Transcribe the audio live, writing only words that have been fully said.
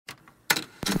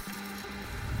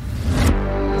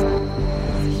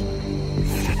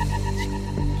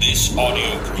This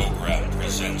audio program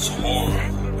presents horror,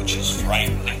 which is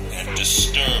frightening and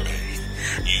disturbing.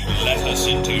 You let us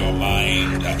into your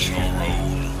mind at your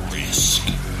own risk.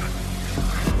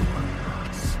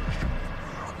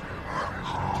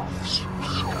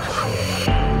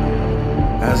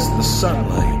 As the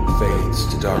sunlight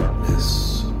fades to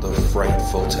darkness, the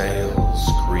frightful tales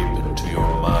creep into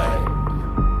your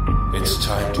mind. It's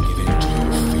time to give in to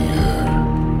your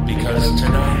fear, because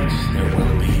tonight there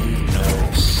will be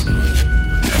no sleep.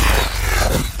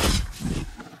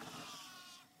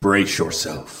 Brace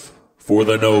yourself for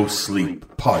the No Sleep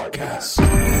Podcast.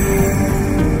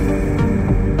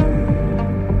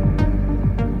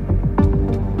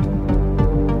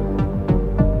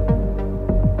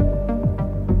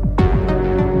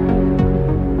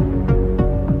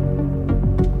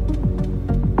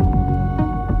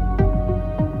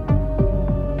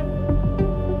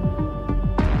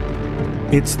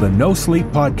 It's the No Sleep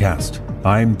Podcast.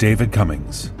 I'm David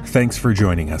Cummings. Thanks for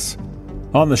joining us.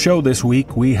 On the show this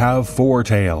week, we have 4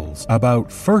 tales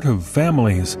about furtive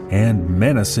families and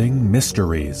menacing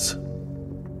mysteries.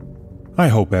 I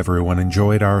hope everyone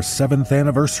enjoyed our 7th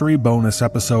anniversary bonus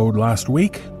episode last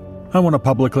week. I want to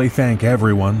publicly thank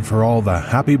everyone for all the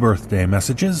happy birthday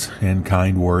messages and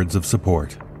kind words of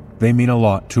support. They mean a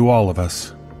lot to all of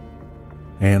us.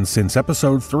 And since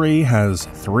episode 3 has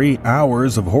 3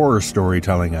 hours of horror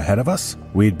storytelling ahead of us,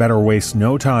 we'd better waste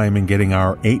no time in getting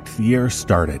our 8th year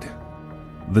started.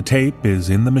 The tape is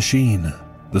in the machine,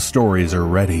 the stories are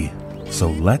ready, so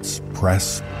let's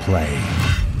press play.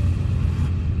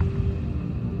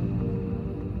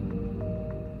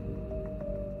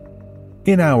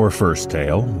 In our first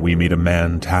tale, we meet a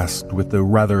man tasked with the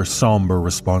rather somber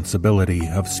responsibility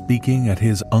of speaking at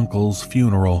his uncle's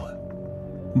funeral.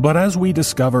 But as we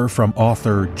discover from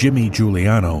author Jimmy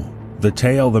Giuliano, the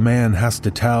tale the man has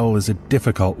to tell is a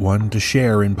difficult one to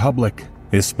share in public,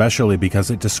 especially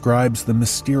because it describes the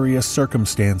mysterious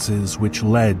circumstances which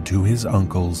led to his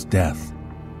uncle's death.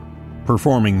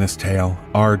 Performing this tale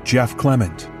are Jeff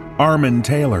Clement, Armin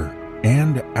Taylor,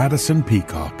 and Addison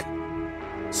Peacock.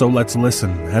 So let's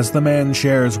listen as the man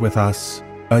shares with us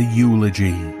a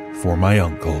eulogy for my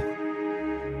uncle.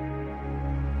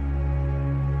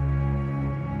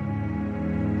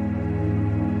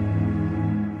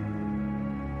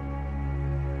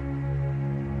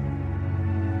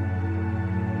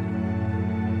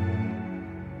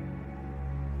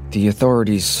 The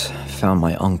authorities found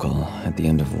my uncle at the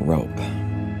end of a rope.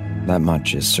 That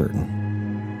much is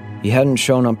certain. He hadn't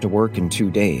shown up to work in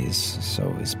 2 days, so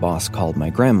his boss called my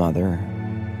grandmother,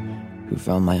 who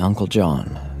found my Uncle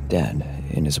John dead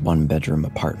in his 1-bedroom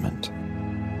apartment.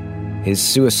 His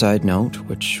suicide note,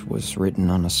 which was written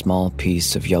on a small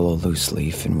piece of yellow loose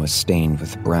leaf and was stained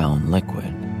with brown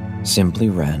liquid, simply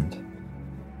read,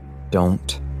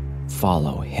 "Don't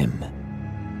follow him."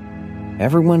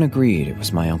 Everyone agreed it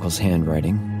was my uncle's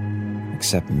handwriting,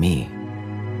 except me.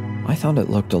 I thought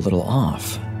it looked a little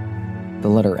off. The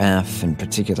letter F in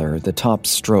particular, the top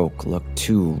stroke looked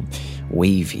too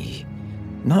wavy.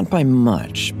 Not by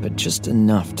much, but just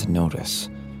enough to notice.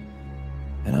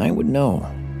 And I would know.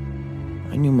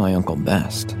 I knew my uncle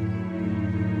best.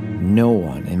 No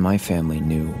one in my family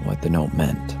knew what the note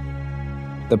meant.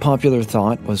 The popular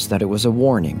thought was that it was a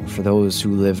warning for those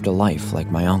who lived a life like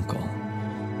my uncle.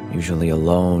 Usually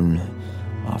alone,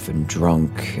 often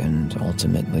drunk, and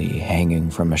ultimately hanging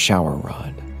from a shower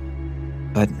rod.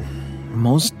 But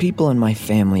most people in my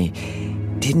family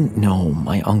didn't know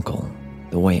my uncle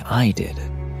the way I did.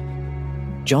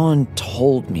 John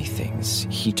told me things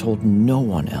he told no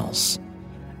one else,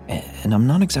 and I'm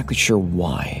not exactly sure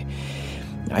why.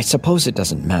 I suppose it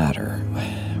doesn't matter.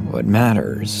 What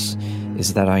matters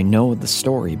is that I know the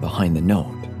story behind the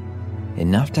note.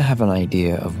 Enough to have an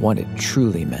idea of what it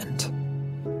truly meant,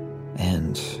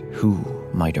 and who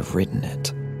might have written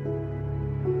it.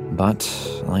 But,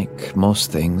 like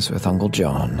most things with Uncle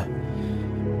John,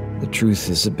 the truth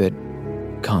is a bit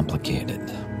complicated.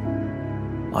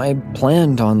 I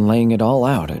planned on laying it all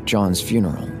out at John's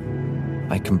funeral.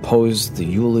 I composed the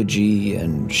eulogy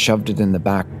and shoved it in the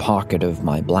back pocket of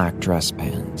my black dress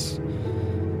pants.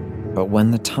 But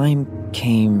when the time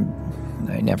came,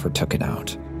 I never took it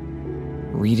out.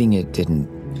 Reading it didn't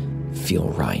feel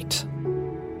right.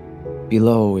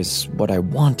 Below is what I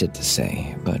wanted to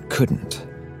say, but couldn't.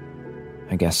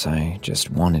 I guess I just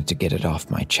wanted to get it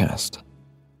off my chest.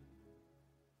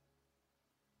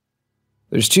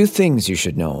 There's 2 things you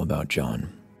should know about John.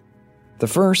 The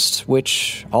first,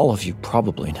 which all of you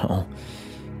probably know,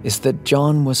 is that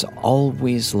John was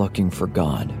always looking for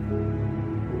God.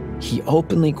 He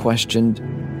openly questioned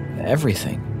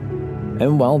everything.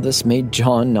 And while this made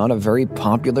John not a very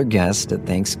popular guest at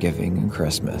Thanksgiving and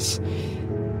Christmas,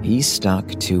 he stuck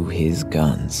to his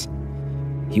guns.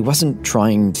 He wasn't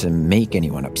trying to make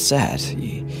anyone upset.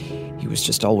 He was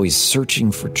just always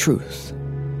searching for truth.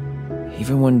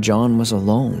 Even when John was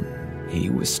alone,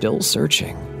 he was still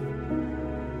searching.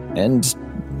 And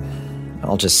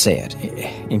I'll just say it,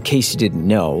 in case you didn't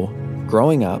know,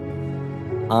 growing up,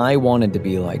 I wanted to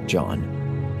be like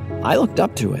John. I looked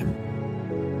up to him.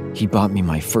 He bought me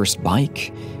my first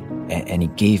bike, and he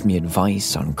gave me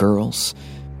advice on girls.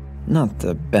 Not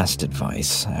the best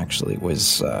advice, actually. It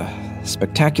was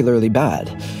spectacularly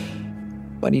bad.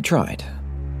 But he tried.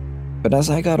 But as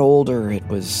I got older, it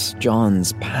was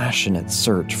John's passionate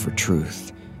search for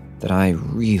truth that I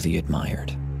really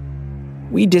admired.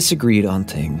 We disagreed on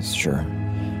things, sure.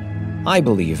 I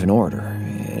believe in order,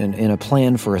 in a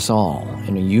plan for us all,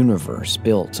 in a universe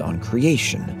built on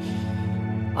creation.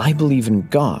 I believe in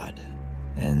God,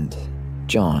 and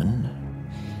John,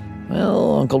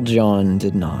 well, Uncle John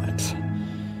did not.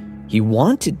 He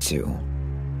wanted to,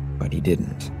 but he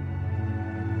didn't.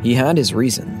 He had his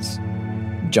reasons.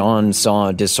 John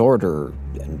saw disorder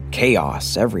and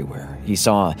chaos everywhere. He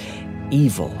saw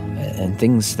evil and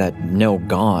things that no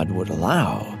God would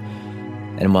allow.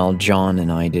 And while John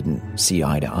and I didn't see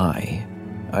eye to eye,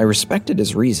 I respected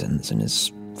his reasons and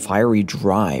his fiery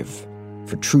drive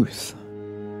for truth.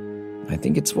 I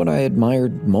think it's what I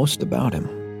admired most about him.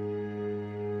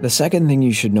 The second thing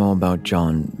you should know about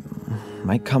John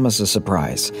might come as a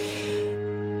surprise.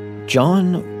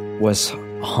 John was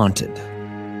haunted.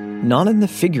 Not in the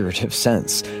figurative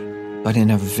sense, but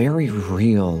in a very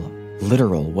real,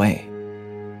 literal way.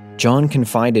 John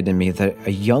confided in me that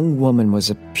a young woman was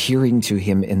appearing to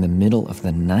him in the middle of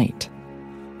the night.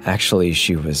 Actually,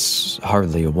 she was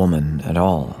hardly a woman at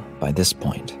all by this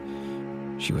point.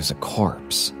 She was a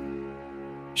corpse.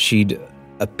 She'd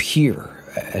appear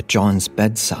at John's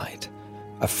bedside,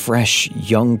 a fresh,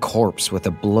 young corpse with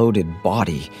a bloated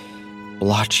body,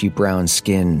 blotchy brown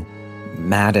skin,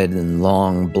 matted and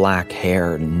long black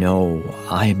hair, no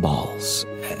eyeballs,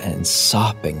 and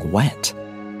sopping wet.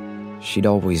 She'd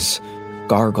always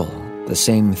gargle the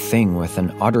same thing with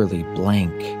an utterly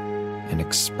blank and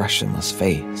expressionless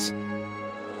face.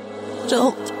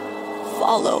 Don't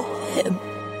follow him.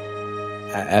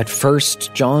 At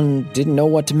first, John didn't know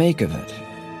what to make of it.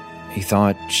 He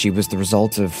thought she was the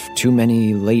result of too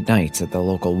many late nights at the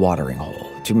local watering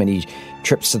hole, too many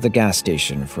trips to the gas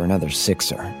station for another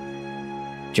sixer.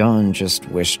 John just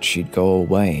wished she'd go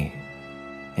away,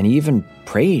 and he even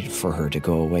prayed for her to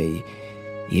go away,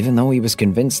 even though he was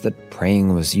convinced that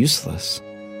praying was useless.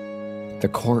 The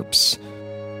corpse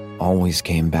always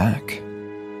came back,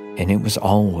 and it was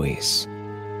always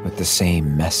with the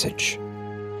same message.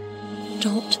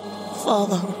 Don't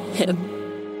follow him.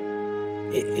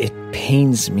 It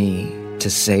pains me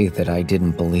to say that I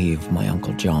didn't believe my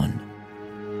Uncle John.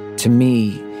 To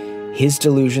me, his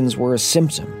delusions were a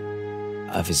symptom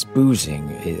of his boozing,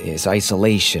 his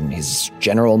isolation, his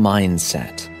general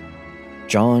mindset.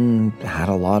 John had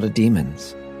a lot of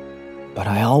demons, but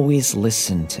I always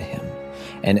listened to him.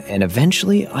 And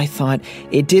eventually I thought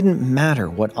it didn't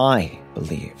matter what I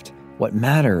believed. What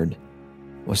mattered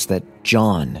was that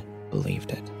John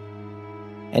believed it.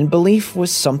 And belief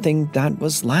was something that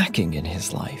was lacking in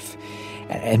his life.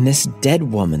 And this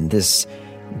dead woman, this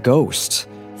ghost,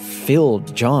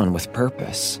 filled John with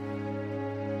purpose.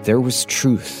 There was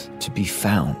truth to be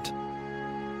found.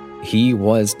 He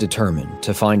was determined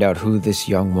to find out who this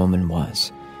young woman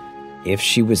was. If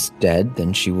she was dead,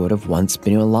 then she would have once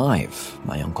been alive,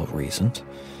 my uncle reasoned.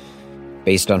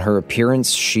 Based on her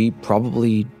appearance, she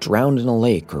probably drowned in a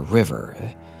lake or river.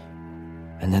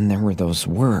 And then there were those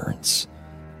words.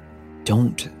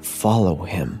 Don't follow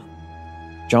him.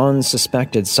 John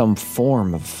suspected some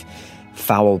form of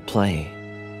foul play.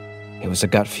 It was a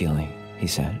gut feeling, he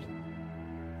said.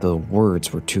 The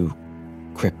words were too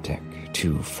cryptic,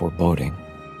 too foreboding.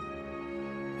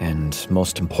 And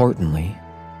most importantly,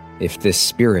 if this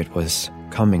spirit was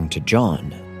coming to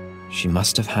John, she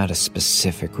must have had a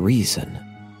specific reason.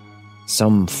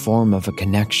 Some form of a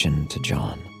connection to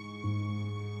John.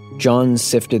 John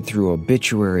sifted through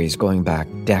obituaries going back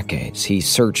decades. He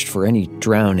searched for any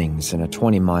drownings in a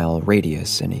 20-mile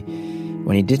radius, and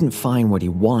when he didn't find what he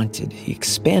wanted, he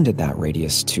expanded that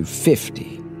radius to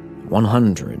 50,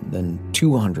 100, then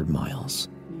 200 miles.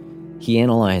 He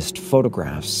analyzed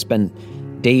photographs, spent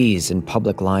days in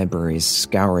public libraries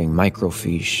scouring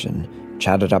microfiche, and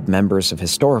chatted up members of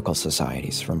historical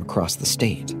societies from across the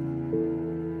state.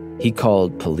 He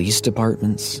called police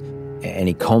departments, and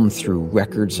he combed through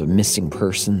records of missing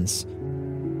persons.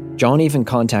 John even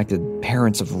contacted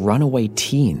parents of runaway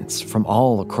teens from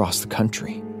all across the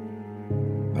country.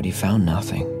 But he found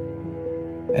nothing.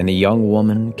 And the young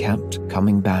woman kept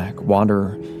coming back,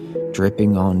 water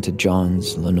dripping onto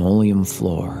John's linoleum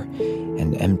floor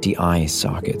and empty eye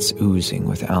sockets oozing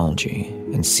with algae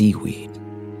and seaweed.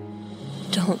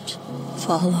 Don't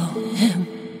follow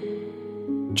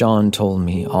him. John told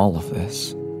me all of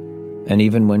this, and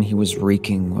even when he was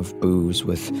reeking of booze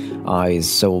with eyes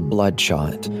so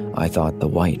bloodshot I thought the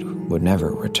white would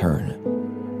never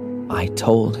return, I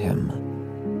told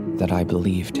him that I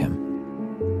believed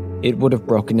him. It would have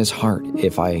broken his heart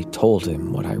if I told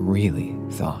him what I really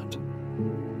thought.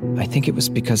 I think it was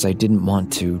because I didn't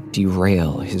want to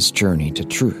derail his journey to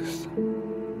truth.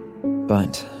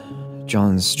 But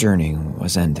John's journey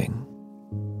was ending.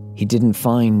 He didn't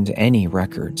find any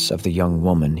records of the young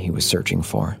woman he was searching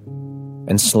for.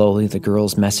 And slowly the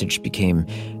girl's message became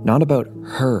not about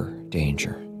her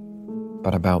danger,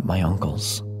 but about my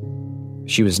uncle's.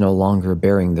 She was no longer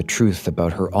bearing the truth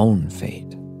about her own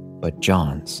fate, but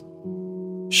John's.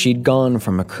 She'd gone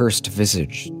from a cursed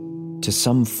visage to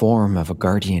some form of a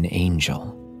guardian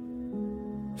angel.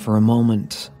 For a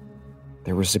moment,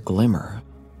 there was a glimmer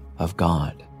of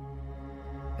God.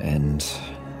 And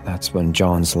that's when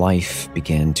John's life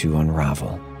began to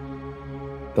unravel.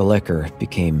 The liquor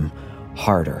became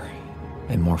harder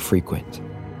and more frequent.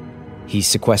 He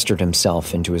sequestered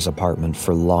himself into his apartment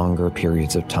for longer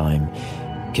periods of time,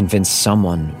 convinced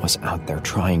someone was out there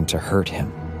trying to hurt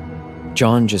him.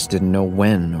 John just didn't know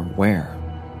when or where.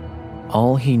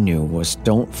 All he knew was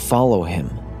 "don't follow him"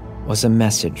 was a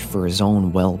message for his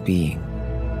own well-being.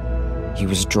 He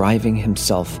was driving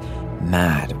himself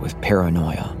mad with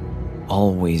paranoia,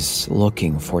 always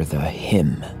looking for the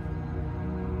him.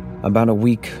 About a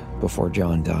week before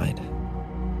John died,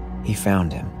 he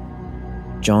found him.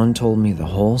 John told me the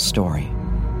whole story,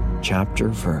 chapter,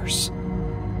 verse.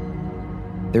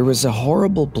 There was a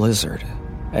horrible blizzard,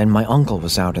 and my uncle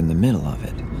was out in the middle of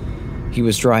it. He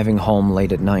was driving home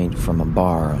late at night from a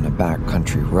bar on a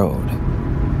backcountry road.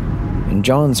 In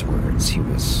John's words, he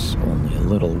was only a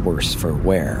little worse for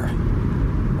wear.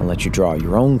 I'll let you draw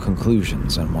your own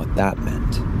conclusions on what that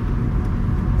meant.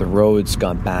 The roads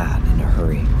got bad in a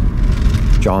hurry.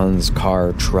 John's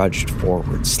car trudged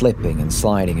forward, slipping and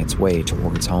sliding its way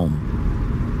towards home.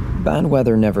 Bad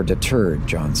weather never deterred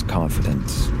John's confident,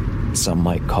 some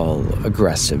might call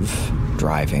aggressive,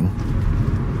 driving.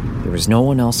 There was no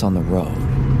one else on the road,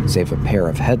 save a pair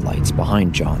of headlights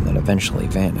behind John that eventually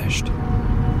vanished.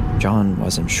 John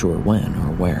wasn't sure when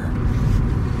or where.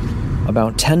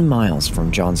 About 10 miles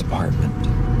from John's apartment,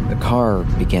 the car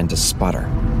began to sputter.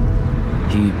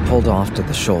 He pulled off to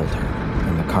the shoulder,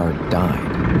 and the car died.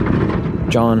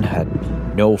 John had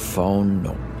no phone,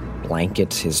 no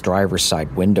blanket. His driver's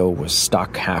side window was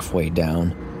stuck halfway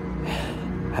down.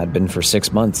 Had been for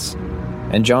 6 months,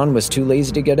 and John was too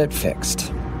lazy to get it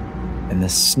fixed. And the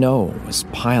snow was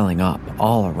piling up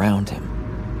all around him.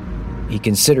 He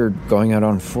considered going out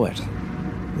on foot.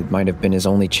 It might have been his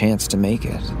only chance to make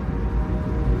it.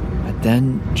 But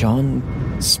then John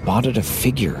spotted a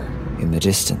figure in the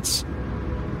distance.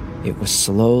 It was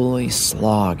slowly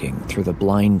slogging through the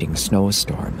blinding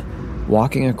snowstorm,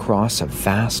 walking across a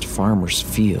vast farmer's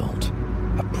field,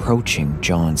 approaching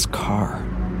John's car.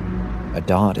 A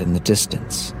dot in the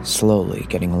distance, slowly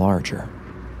getting larger.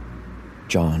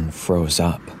 John froze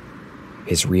up.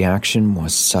 His reaction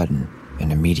was sudden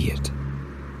and immediate.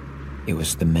 It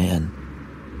was the man,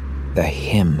 the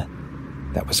him,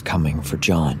 that was coming for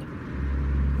John.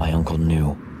 My uncle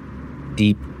knew.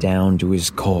 Deep down to his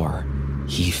core,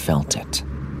 he felt it.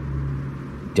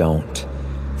 Don't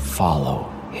follow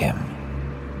him.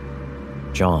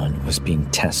 John was being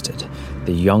tested.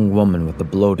 The young woman with the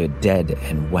bloated, dead,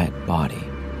 and wet body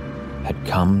had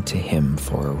come to him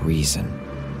for a reason.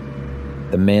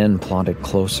 The man plodded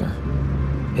closer.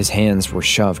 His hands were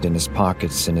shoved in his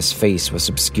pockets and his face was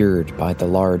obscured by the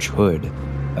large hood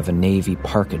of a navy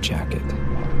parka jacket.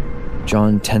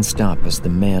 John tensed up as the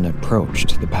man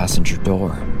approached the passenger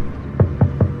door.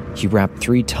 He rapped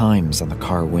 3 times on the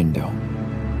car window,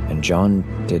 and John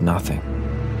did nothing.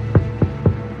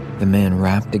 The man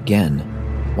rapped again,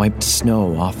 wiped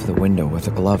snow off the window with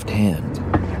a gloved hand,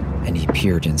 and he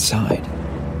peered inside.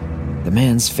 The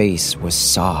man's face was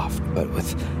soft, but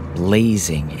with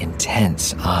blazing,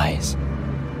 intense eyes.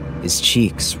 His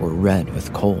cheeks were red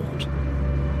with cold.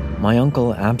 My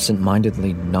uncle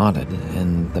absent-mindedly nodded,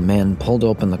 and the man pulled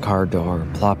open the car door,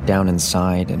 plopped down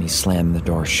inside, and he slammed the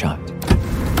door shut.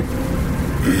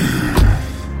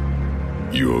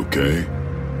 You okay?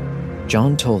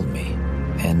 John told me,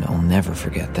 and I'll never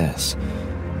forget this,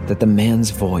 that the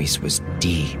man's voice was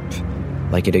deep,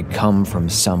 like it had come from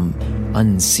some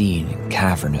unseen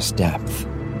cavernous depth.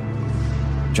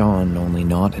 John only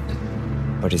nodded,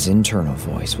 but his internal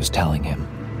voice was telling him,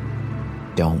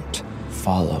 "Don't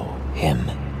follow him."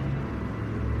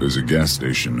 There's a gas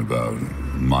station about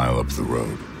a mile up the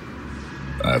road.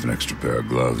 I have an extra pair of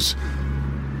gloves.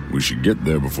 We should get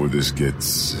there before this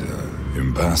gets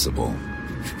impassable.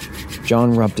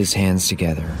 John rubbed his hands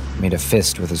together, made a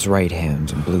fist with his right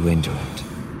hand, and blew into it.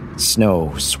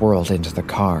 Snow swirled into the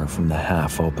car from the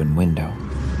half-open window.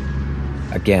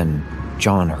 Again,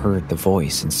 John heard the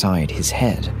voice inside his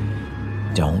head.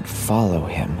 "Don't follow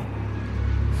him."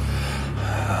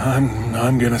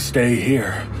 I'm gonna stay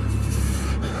here,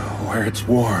 where it's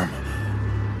warm.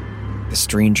 The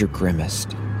stranger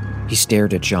grimaced. He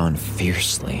stared at John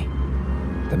fiercely.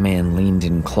 The man leaned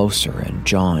in closer, and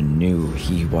John knew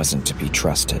he wasn't to be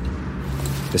trusted.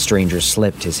 The stranger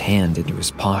slipped his hand into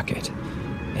his pocket,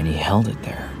 and he held it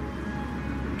there.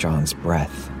 John's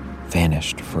breath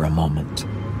vanished for a moment.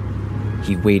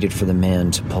 He waited for the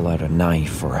man to pull out a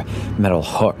knife or a metal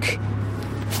hook,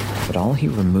 but all he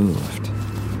removed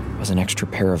was an extra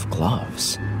pair of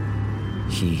gloves.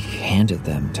 He handed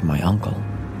them to my uncle.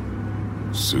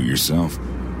 Suit yourself.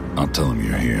 I'll tell him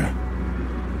you're here.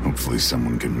 Hopefully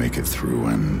someone can make it through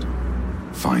and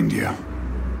find you.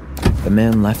 The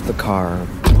man left the car,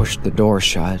 pushed the door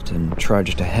shut, and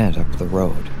trudged ahead up the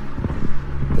road.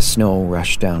 The snow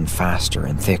rushed down faster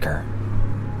and thicker.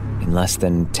 In less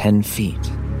than 10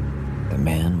 feet, the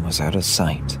man was out of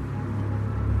sight.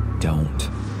 Don't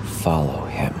follow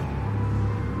him.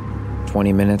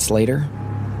 20 minutes later,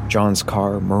 John's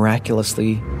car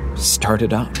miraculously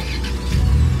started up.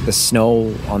 The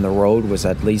snow on the road was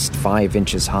at least 5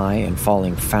 inches high and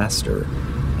falling faster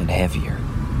and heavier.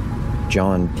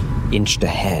 John inched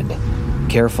ahead,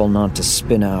 careful not to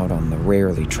spin out on the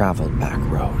rarely traveled back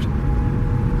road.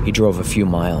 He drove a few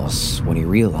miles when he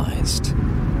realized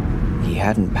he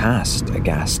hadn't passed a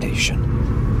gas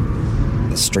station.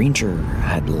 The stranger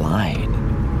had lied.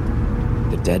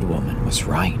 The dead woman was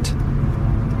right.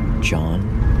 John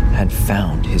had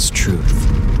found his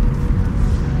truth.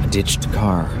 A ditched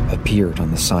car appeared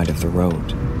on the side of the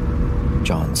road.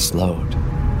 John slowed.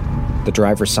 The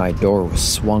driver's side door was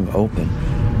swung open,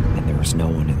 and there was no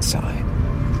one inside.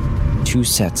 2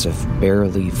 sets of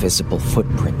barely visible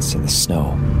footprints in the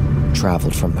snow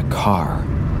traveled from the car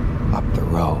up the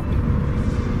road.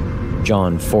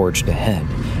 John forged ahead,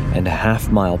 and a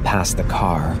half-mile past the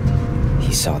car,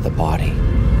 he saw the body.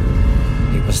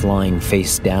 It was lying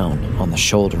face down on the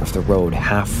shoulder of the road,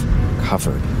 half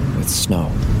covered with snow.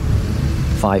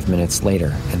 5 minutes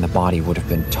later, and the body would have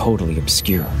been totally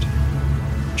obscured.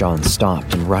 John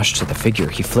stopped and rushed to the figure.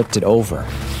 He flipped it over,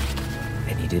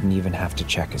 and he didn't even have to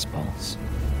check his pulse.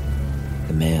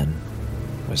 The man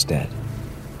was dead.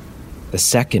 The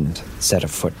second set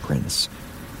of footprints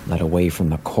led away from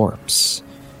the corpse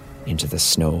into the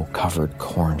snow-covered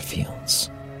cornfields.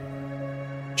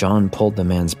 John pulled the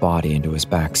man's body into his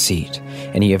back seat,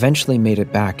 and he eventually made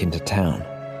it back into town.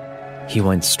 He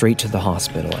went straight to the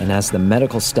hospital, and as the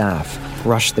medical staff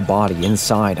rushed the body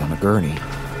inside on a gurney,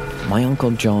 my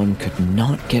Uncle John could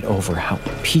not get over how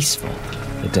peaceful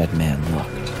the dead man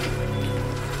looked.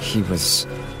 He was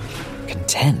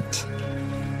content.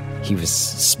 He was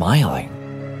smiling,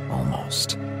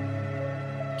 almost.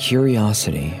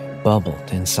 Curiosity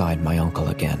bubbled inside my uncle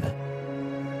again.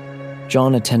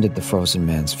 John attended the frozen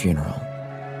man's funeral.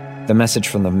 The message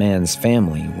from the man's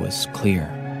family was clear.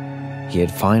 He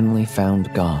had finally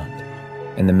found God,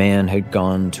 and the man had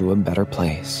gone to a better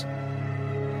place.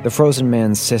 The frozen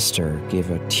man's sister gave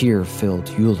a tear-filled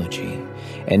eulogy,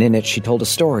 and in it she told a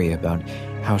story about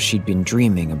how she'd been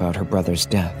dreaming about her brother's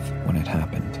death when it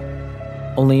happened.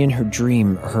 Only in her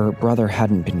dream, her brother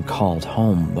hadn't been called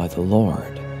home by the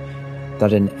Lord,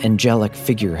 that an angelic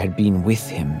figure had been with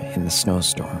him in the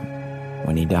snowstorm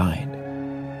when he died.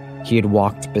 He had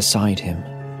walked beside him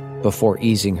before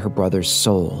easing her brother's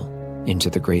soul into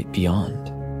the great beyond.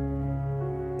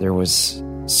 There was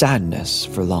sadness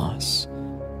for loss,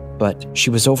 but she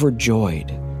was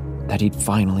overjoyed that he'd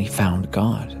finally found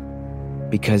God,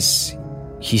 because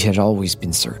he had always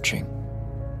been searching.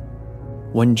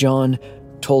 When John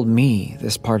told me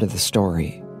this part of the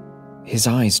story, his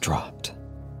eyes dropped.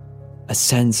 A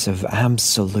sense of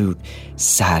absolute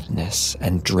sadness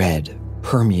and dread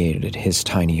permeated his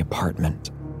tiny apartment.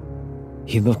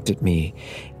 He looked at me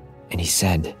and he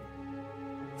said,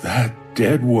 "That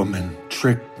dead woman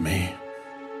tricked me.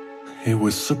 It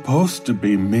was supposed to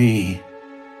be me."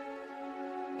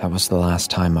 That was the last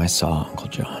time I saw Uncle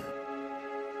John.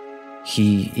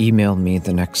 He emailed me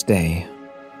the next day,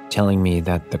 telling me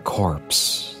that the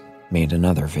corpse made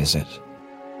another visit.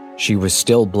 She was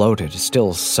still bloated,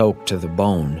 still soaked to the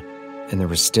bone, and there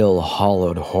was still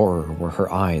hollowed horror where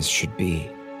her eyes should be.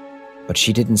 But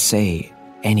she didn't say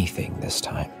anything this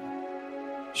time.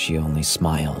 She only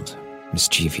smiled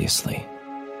mischievously.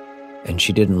 And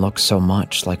she didn't look so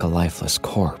much like a lifeless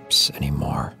corpse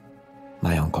anymore,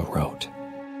 my uncle wrote,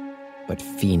 but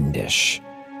fiendish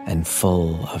and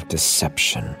full of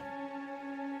deception.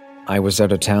 I was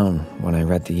out of town when I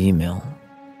read the email.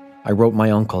 I wrote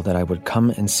my uncle that I would come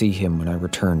and see him when I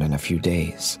returned in a few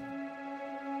days.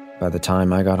 By the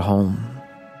time I got home,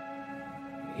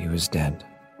 he was dead.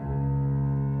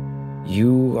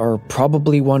 You are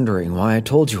probably wondering why I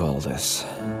told you all this.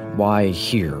 Why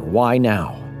here? Why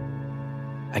now?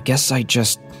 I guess I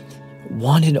just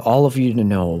wanted all of you to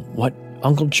know what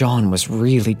Uncle John was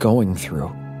really going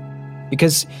through.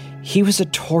 Because he was a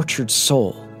tortured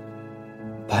soul.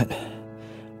 But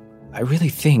I really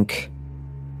think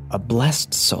a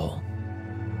blessed soul.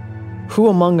 Who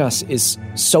among us is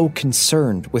so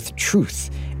concerned with truth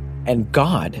and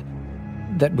God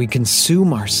that we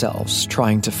consume ourselves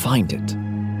trying to find it?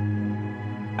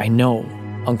 I know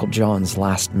Uncle John's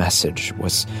last message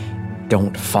was,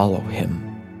 "Don't follow him."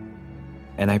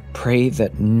 And I pray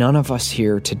that none of us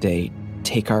here today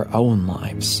take our own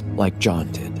lives like John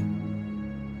did.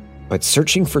 But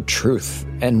searching for truth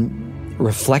and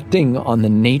reflecting on the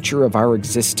nature of our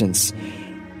existence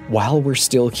while we're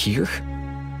still here,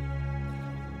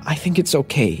 I think it's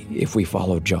okay if we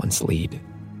follow John's lead.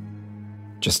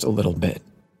 Just a little bit.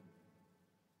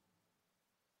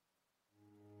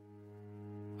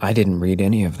 I didn't read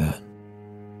any of that.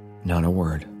 Not a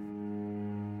word.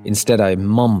 Instead, I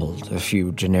mumbled a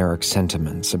few generic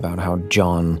sentiments about how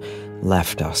John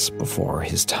left us before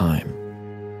his time.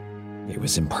 It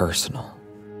was impersonal,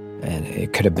 and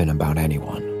it could have been about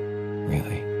anyone,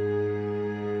 really.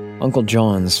 Uncle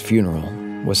John's funeral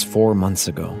was 4 months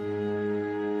ago.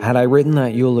 Had I written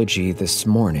that eulogy this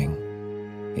morning,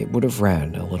 it would have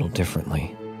read a little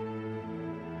differently.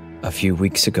 A few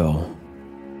weeks ago,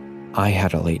 I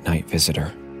had a late-night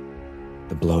visitor,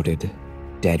 the bloated,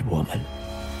 dead woman.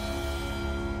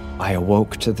 I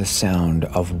awoke to the sound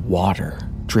of water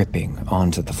dripping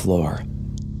onto the floor,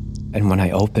 and when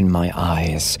I opened my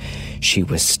eyes, she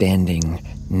was standing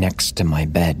next to my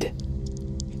bed.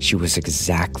 She was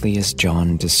exactly as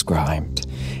John described,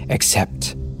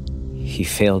 except he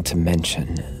failed to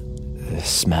mention the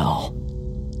smell.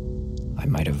 I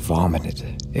might have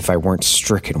vomited if I weren't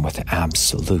stricken with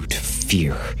absolute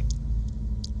fear.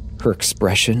 Her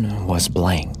expression was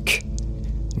blank.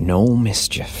 No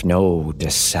mischief, no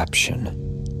deception.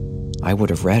 I would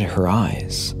have read her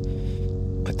eyes,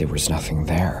 but there was nothing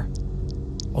there.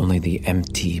 Only the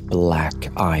empty black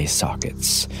eye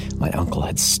sockets my uncle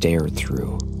had stared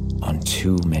through on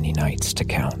too many nights to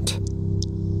count.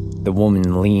 The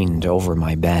woman leaned over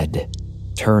my bed,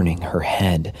 turning her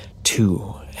head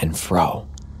to and fro,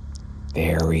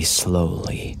 very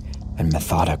slowly and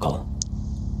methodical,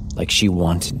 like she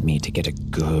wanted me to get a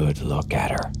good look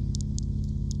at her.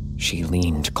 She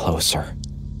leaned closer,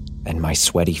 and my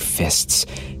sweaty fists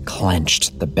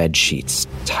clenched the bedsheets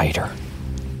tighter.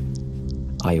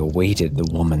 I awaited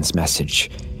the woman's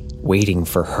message, waiting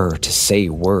for her to say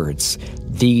words,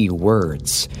 the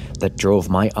words that drove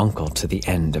my uncle to the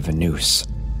end of a noose.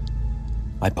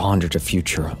 I pondered a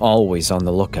future, always on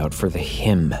the lookout for the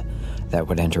him that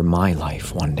would enter my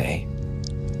life one day,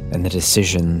 and the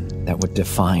decision that would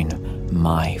define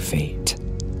my fate.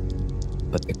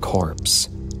 But the corpse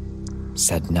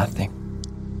said nothing.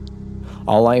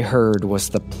 All I heard was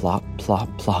the plop,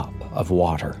 plop, plop of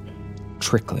water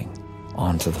trickling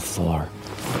onto the floor.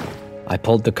 I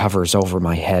pulled the covers over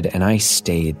my head, and I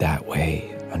stayed that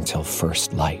way until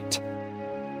first light.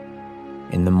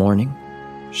 In the morning,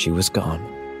 she was gone.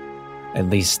 At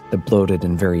least the bloated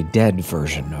and very dead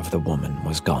version of the woman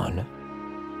was gone.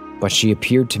 But she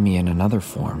appeared to me in another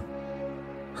form.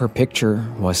 Her picture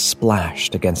was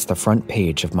splashed against the front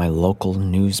page of my local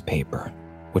newspaper,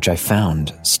 which I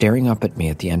found staring up at me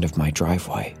at the end of my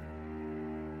driveway.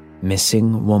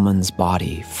 "Missing woman's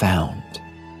body found,"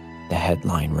 the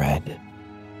headline read.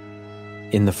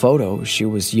 In the photo, she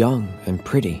was young and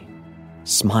pretty,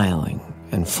 smiling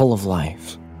and full of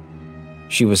life.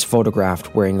 She was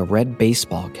photographed wearing a red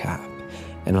baseball cap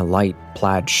and a light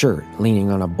plaid shirt, leaning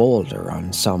on a boulder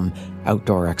on some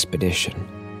outdoor expedition.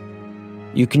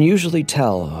 You can usually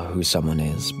tell who someone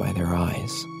is by their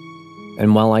eyes.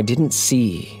 And while I didn't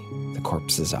see the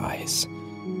corpse's eyes,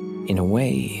 in a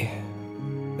way,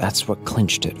 that's what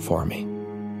clinched it for me.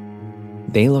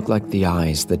 They look like the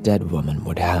eyes the dead woman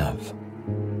would have.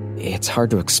 It's hard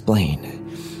to explain.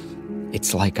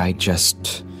 It's like I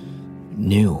just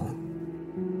knew.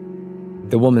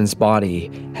 The woman's body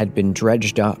had been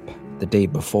dredged up the day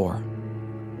before.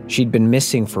 She'd been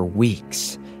missing for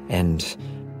weeks, and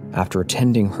after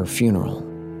attending her funeral,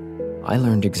 I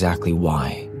learned exactly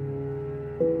why.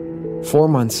 4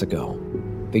 months ago,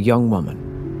 the young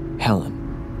woman, Helen,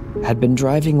 had been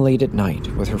driving late at night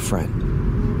with her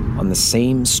friend on the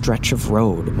same stretch of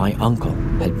road my uncle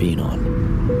had been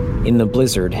on. In the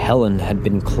blizzard, Helen had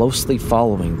been closely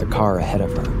following the car ahead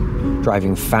of her,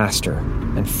 driving faster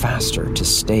and faster to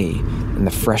stay in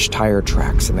the fresh tire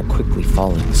tracks in the quickly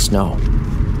falling snow.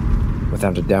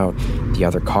 Without a doubt, the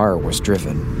other car was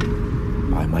driven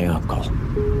by my uncle.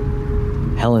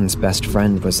 Helen's best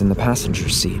friend was in the passenger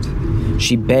seat.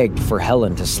 She begged for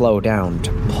Helen to slow down,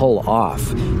 to pull off,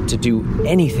 to do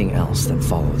anything else than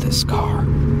follow this car.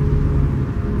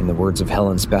 In the words of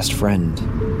Helen's best friend,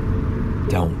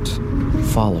 don't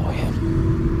follow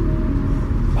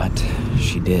him. But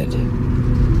she did.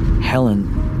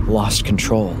 Helen lost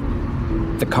control.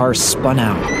 The car spun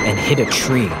out and hit a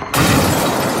tree,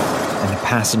 and the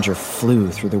passenger flew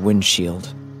through the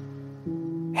windshield.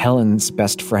 Helen's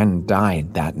best friend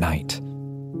died that night,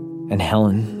 and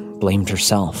Helen blamed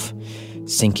herself,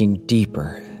 sinking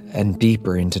deeper and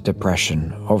deeper into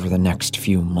depression over the next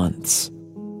few months.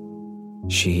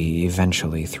 She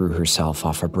eventually threw herself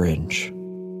off a bridge.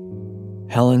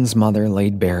 Helen's mother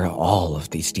laid bare all of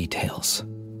these details,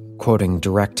 quoting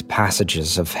direct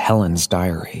passages of Helen's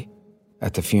diary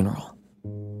at the funeral.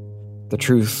 The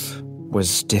truth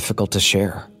was difficult to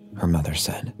share, her mother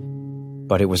said,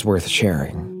 but it was worth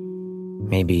sharing.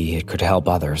 Maybe it could help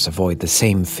others avoid the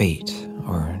same fate,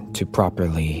 or to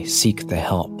properly seek the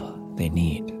help they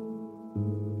need.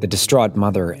 The distraught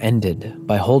mother ended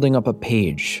by holding up a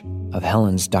page of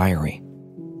Helen's diary.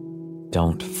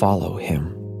 "Don't follow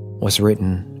him" was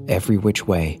written every which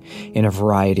way in a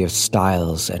variety of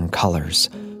styles and colors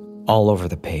all over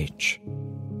the page.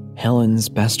 Helen's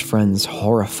best friend's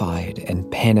horrified and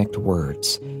panicked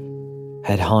words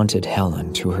had haunted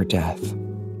Helen to her death.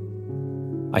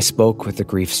 I spoke with the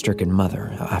grief-stricken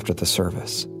mother after the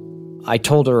service. I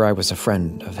told her I was a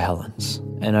friend of Helen's,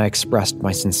 and I expressed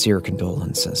my sincere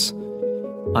condolences.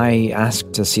 I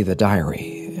asked to see the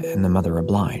diary, and the mother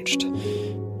obliged.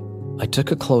 I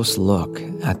took a close look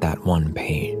at that one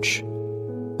page,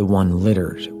 the one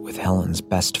littered with Helen's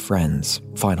best friend's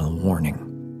final warning.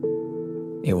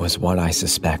 It was what I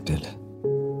suspected.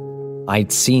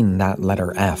 I'd seen that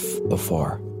letter F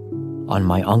before, on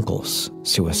my uncle's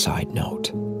suicide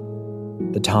note.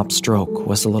 The top stroke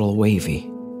was a little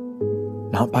wavy.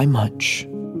 Not by much,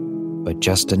 but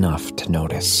just enough to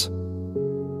notice.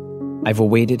 I've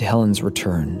awaited Helen's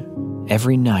return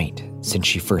every night since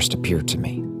she first appeared to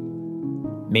me.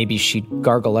 Maybe she'd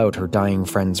gargle out her dying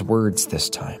friend's words this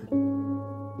time.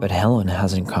 But Helen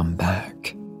hasn't come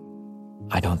back.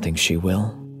 I don't think she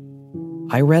will.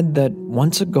 I read that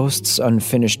once a ghost's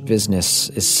unfinished business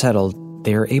is settled,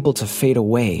 they are able to fade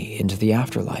away into the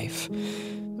afterlife,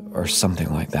 or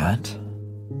something like that.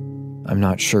 I'm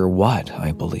not sure what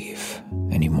I believe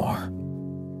anymore.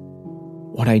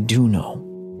 What I do know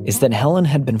is that Helen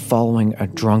had been following a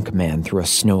drunk man through a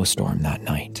snowstorm that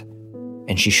night,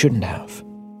 and she shouldn't have.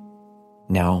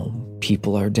 Now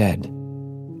people are dead,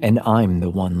 and I'm the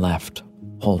one left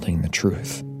holding the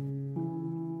truth.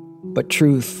 But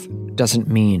truth doesn't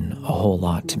mean a whole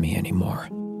lot to me anymore.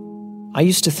 I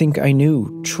used to think I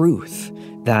knew truth,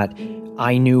 that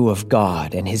I knew of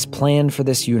God and his plan for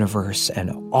this universe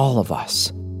and all of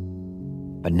us.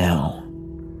 But now,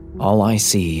 all I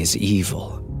see is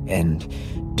evil and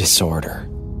disorder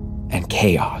and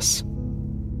chaos,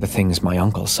 the things my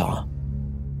uncle saw.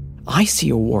 I see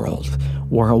a world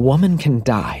where a woman can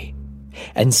die,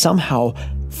 and somehow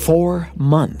 4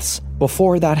 months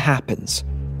before that happens,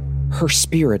 her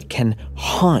spirit can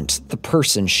haunt the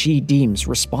person she deems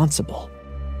responsible.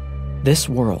 This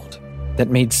world that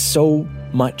made so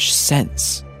much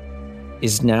sense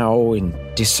is now in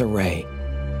disarray.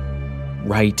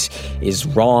 Right is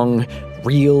wrong,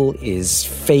 real is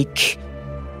fake,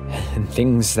 and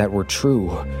things that were true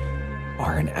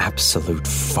are an absolute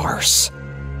farce.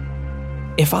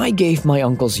 If I gave my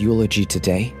uncle's eulogy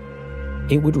today,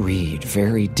 it would read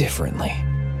very differently.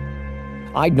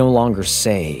 I'd no longer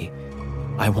say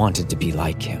I wanted to be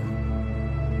like him.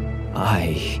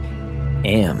 I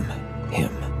am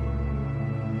him.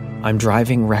 I'm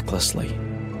driving recklessly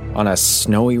on a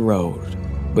snowy road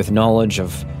with knowledge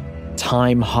of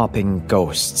time-hopping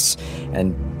ghosts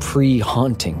and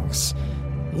pre-hauntings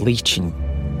leaching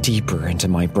deeper into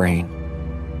my brain.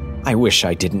 I wish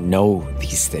I didn't know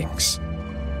these things.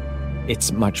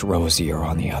 It's much rosier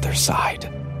on the other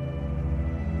side.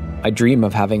 I dream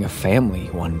of having a family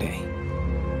one day.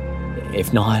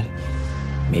 If not,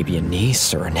 maybe a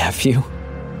niece or a nephew.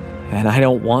 And I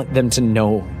don't want them to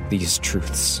know these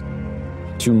truths.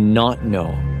 To not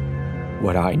know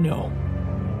what I know.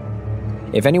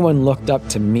 If anyone looked up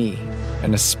to me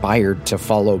and aspired to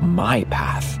follow my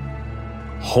path,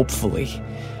 hopefully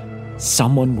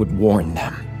someone would warn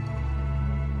them.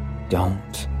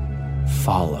 Don't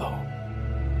follow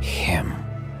him.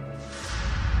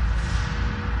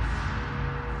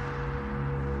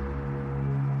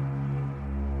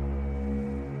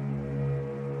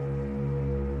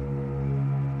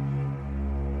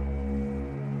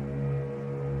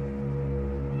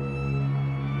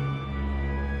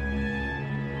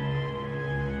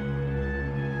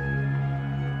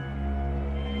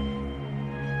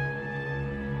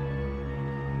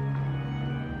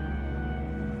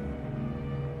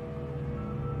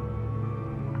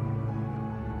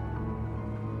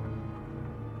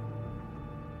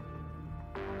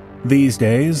 These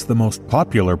days, the most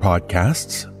popular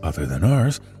podcasts, other than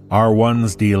ours, are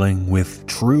ones dealing with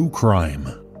true crime.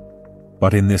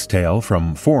 But in this tale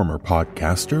from former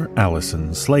podcaster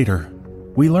Allison Slater,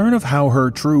 we learn of how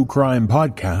her true crime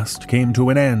podcast came to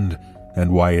an end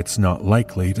and why it's not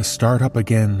likely to start up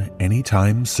again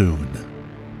anytime soon.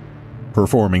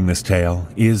 Performing this tale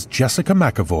is Jessica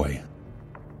McAvoy.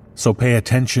 So pay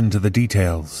attention to the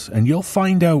details and you'll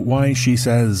find out why she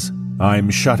says,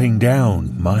 "I'm shutting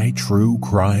down my true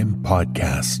crime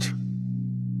podcast."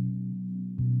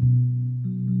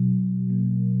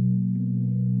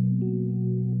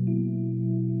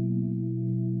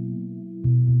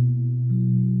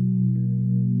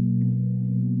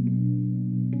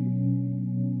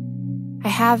 I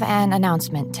have an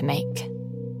announcement to make.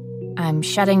 I'm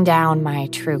shutting down my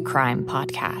true crime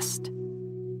podcast.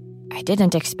 I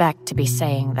didn't expect to be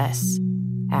saying this,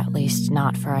 at least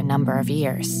not for a number of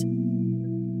years.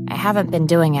 I haven't been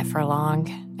doing it for long,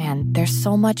 and there's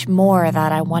so much more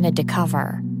that I wanted to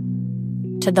cover.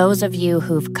 To those of you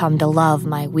who've come to love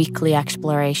my weekly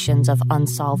explorations of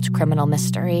unsolved criminal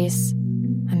mysteries,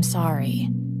 I'm sorry.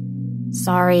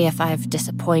 Sorry if I've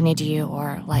disappointed you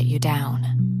or let you down.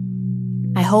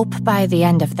 I hope by the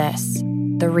end of this,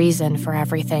 the reason for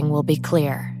everything will be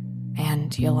clear,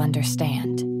 and you'll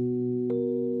understand.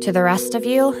 To the rest of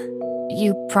you,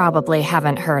 you probably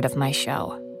haven't heard of my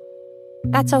show.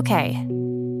 That's okay.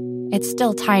 It's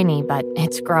still tiny, but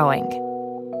it's growing.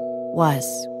 Was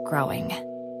growing.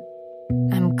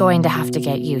 I'm going to have to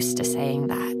get used to saying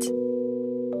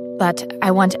that. But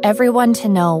I want everyone to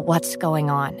know what's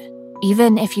going on,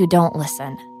 even if you don't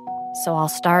listen. So I'll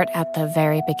start at the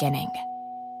very beginning.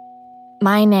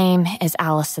 My name is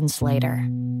Allison Slater.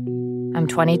 I'm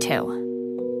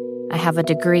 22. I have a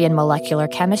degree in molecular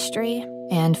chemistry,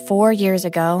 and 4 years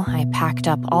ago, I packed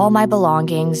up all my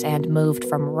belongings and moved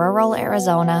from rural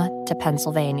Arizona to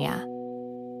Pennsylvania.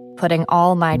 Putting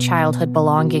all my childhood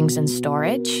belongings in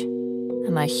storage,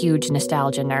 I'm a huge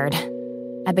nostalgia nerd.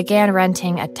 I began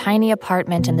renting a tiny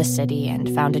apartment in the city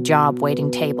and found a job waiting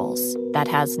tables that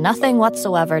has nothing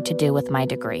whatsoever to do with my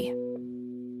degree.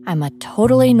 I'm a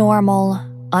totally normal,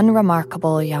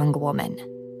 unremarkable young woman.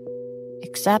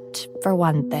 Except for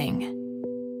one thing.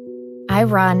 I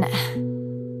ran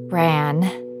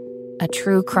a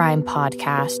true crime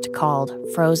podcast called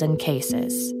Frozen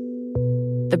Cases.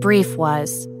 The brief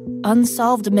was,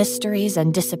 unsolved mysteries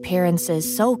and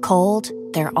disappearances so cold,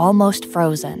 they're almost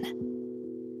frozen.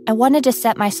 I wanted to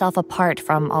set myself apart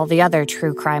from all the other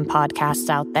true crime podcasts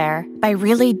out there by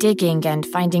really digging and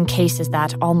finding cases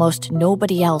that almost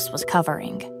nobody else was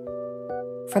covering.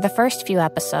 For the first few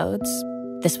episodes,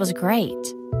 this was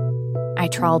great. I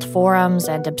trawled forums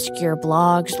and obscure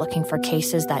blogs looking for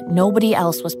cases that nobody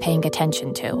else was paying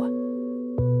attention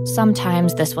to.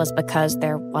 Sometimes this was because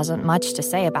there wasn't much to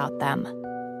say about them,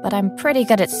 but I'm pretty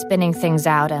good at spinning things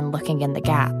out and looking in the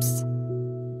gaps.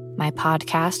 My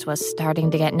podcast was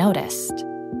starting to get noticed.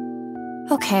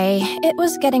 Okay, it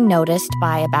was getting noticed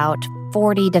by about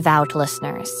 40 devout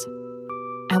listeners.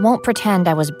 I won't pretend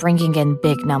I was bringing in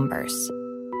big numbers.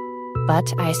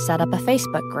 But I set up a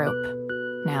Facebook group,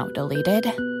 now deleted,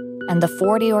 and the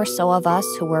 40 or so of us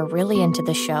who were really into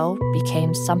the show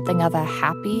became something of a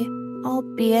happy,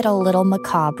 albeit a little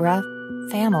macabre,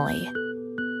 family.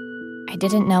 I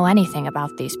didn't know anything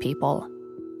about these people.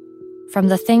 From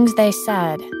the things they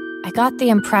said, I got the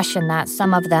impression that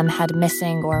some of them had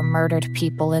missing or murdered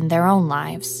people in their own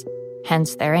lives,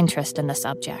 hence their interest in the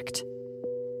subject.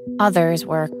 Others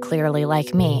were clearly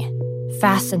like me,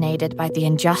 fascinated by the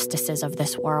injustices of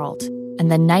this world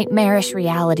and the nightmarish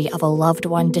reality of a loved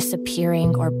one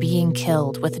disappearing or being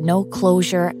killed with no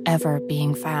closure ever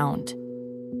being found.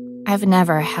 I've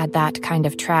never had that kind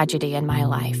of tragedy in my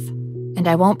life, and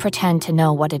I won't pretend to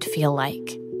know what it'd feel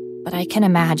like, but I can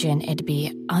imagine it'd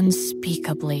be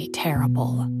unspeakably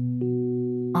terrible.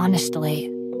 Honestly,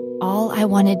 all I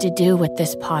wanted to do with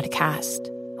this podcast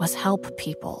was help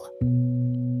people.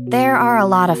 There are a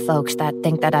lot of folks that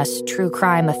think that us true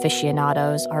crime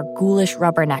aficionados are ghoulish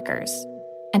rubberneckers,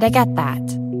 and I get that.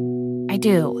 I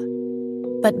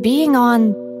do. But being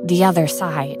on the other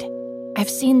side, I've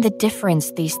seen the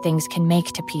difference these things can make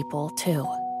to people, too.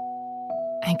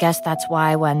 I guess that's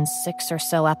why when 6 or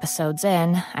so episodes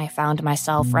in, I found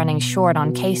myself running short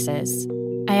on cases,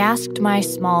 I asked my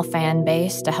small fan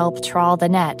base to help trawl the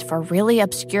net for really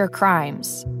obscure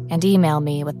crimes and email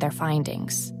me with their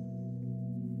findings.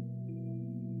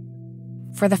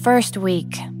 For the first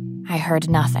week, I heard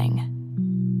nothing.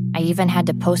 I even had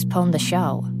to postpone the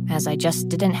show, as I just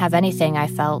didn't have anything I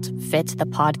felt fit the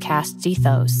podcast's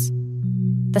ethos.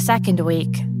 The second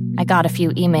week, I got a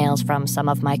few emails from some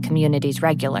of my community's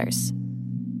regulars.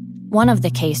 One of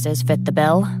the cases fit the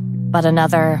bill, but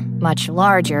another, much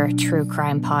larger true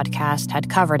crime podcast had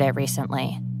covered it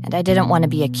recently, and I didn't want to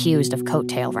be accused of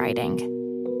coattail riding.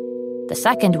 The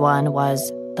second one was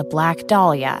the Black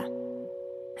Dahlia.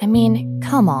 I mean,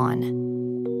 come on.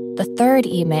 The third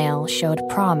email showed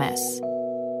promise.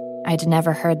 I'd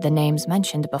never heard the names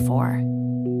mentioned before.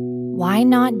 Why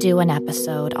not do an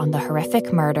episode on the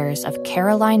horrific murders of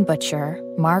Caroline Butcher,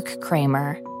 Mark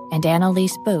Kramer, and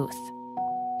Annalise Booth?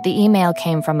 The email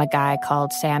came from a guy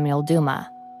called Samuel Duma.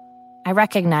 I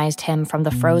recognized him from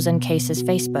the Frozen Cases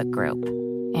Facebook group,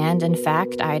 and in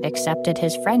fact, I'd accepted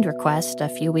his friend request a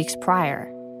few weeks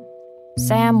prior.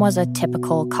 Sam was a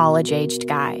typical college-aged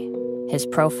guy, his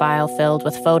profile filled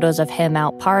with photos of him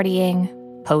out partying,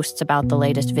 posts about the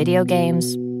latest video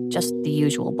games, just the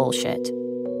usual bullshit.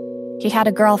 He had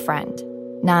a girlfriend,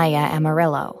 Naya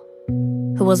Amarillo,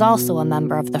 who was also a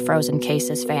member of the Frozen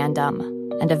Cases fandom,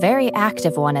 and a very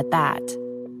active one at that.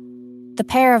 The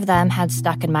pair of them had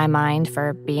stuck in my mind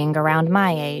for being around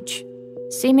my age.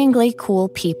 Seemingly cool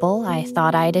people I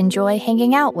thought I'd enjoy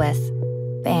hanging out with.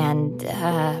 And,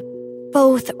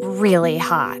 both really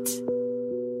hot.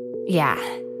 Yeah,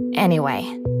 anyway.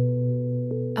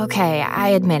 Okay, I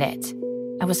admit it.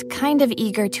 I was kind of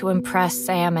eager to impress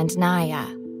Sam and Naya,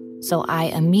 so I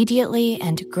immediately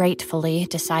and gratefully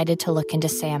decided to look into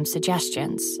Sam's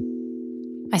suggestions.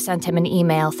 I sent him an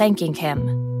email thanking him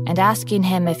and asking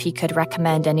him if he could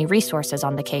recommend any resources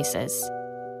on the cases,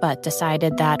 but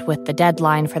decided that with the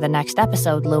deadline for the next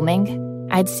episode looming,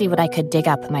 I'd see what I could dig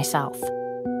up myself.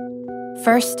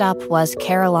 First up was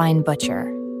Caroline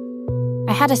Butcher.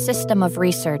 I had a system of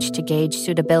research to gauge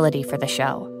suitability for the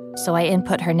show, so I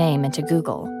input her name into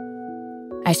Google.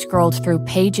 I scrolled through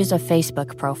pages of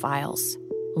Facebook profiles,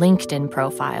 LinkedIn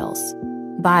profiles,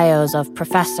 bios of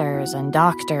professors and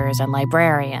doctors and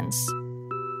librarians.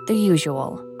 The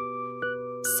usual.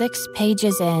 6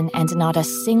 pages in and not a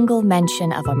single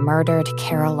mention of a murdered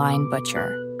Caroline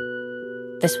Butcher.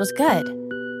 This was good.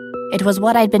 It was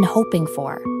what I'd been hoping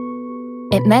for.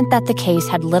 It meant that the case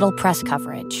had little press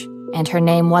coverage, and her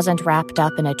name wasn't wrapped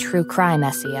up in a true crime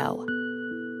SEO.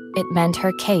 It meant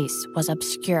her case was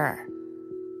obscure.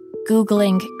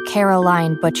 Googling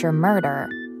Caroline Butcher murder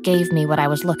gave me what I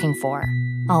was looking for,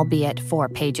 albeit 4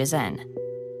 pages in.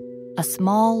 A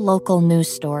small local news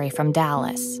story from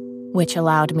Dallas, which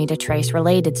allowed me to trace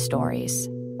related stories,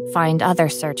 find other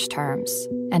search terms,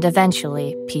 and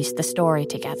eventually piece the story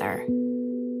together.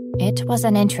 It was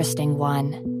an interesting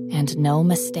one, and no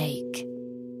mistake.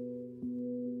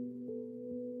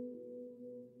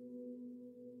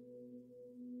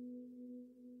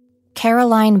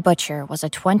 Caroline Butcher was a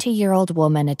 20-year-old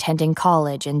woman attending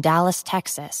college in Dallas,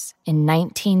 Texas, in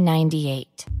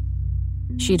 1998.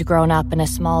 She'd grown up in a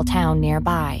small town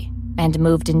nearby and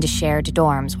moved into shared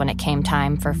dorms when it came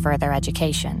time for further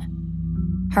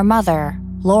education. Her mother,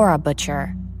 Laura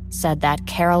Butcher, said that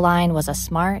Caroline was a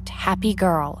smart, happy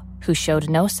girl who showed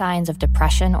no signs of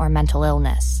depression or mental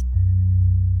illness.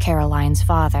 Caroline's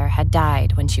father had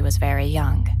died when she was very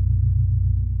young.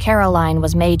 Caroline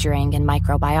was majoring in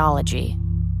microbiology.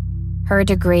 Her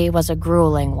degree was a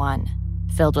grueling one,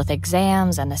 filled with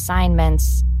exams and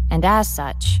assignments, and as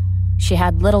such, she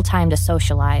had little time to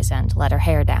socialize and let her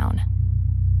hair down.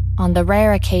 On the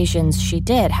rare occasions she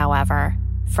did, however,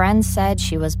 friends said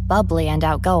she was bubbly and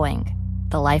outgoing,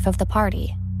 the life of the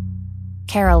party.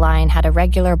 Caroline had a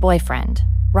regular boyfriend,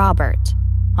 Robert,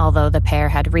 although the pair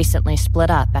had recently split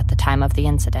up at the time of the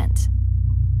incident.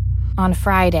 On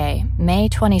Friday, May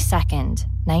 22nd,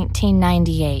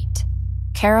 1998,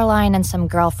 Caroline and some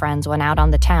girlfriends went out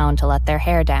on the town to let their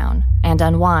hair down and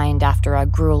unwind after a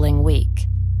grueling week.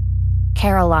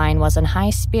 Caroline was in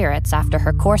high spirits after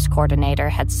her course coordinator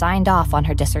had signed off on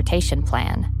her dissertation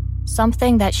plan,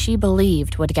 something that she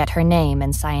believed would get her name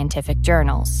in scientific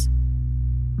journals.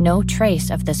 No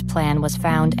trace of this plan was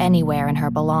found anywhere in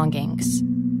her belongings,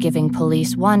 giving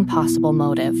police one possible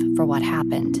motive for what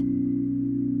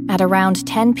happened. At around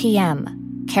 10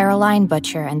 p.m., Caroline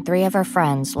Butcher and 3 of her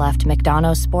friends left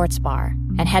McDonough's Sports Bar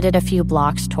and headed a few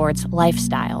blocks towards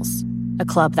Lifestyles, a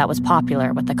club that was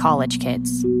popular with the college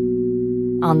kids.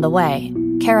 On the way,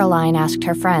 Caroline asked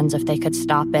her friends if they could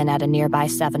stop in at a nearby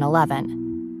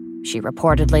 7-Eleven. She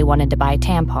reportedly wanted to buy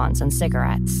tampons and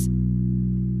cigarettes.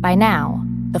 By now,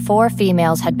 the 4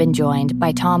 females had been joined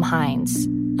by Tom Hines,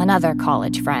 another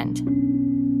college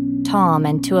friend. Tom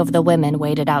and 2 of the women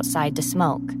waited outside to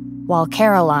smoke, while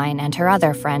Caroline and her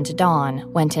other friend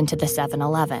Dawn went into the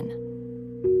 7-Eleven.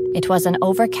 It was an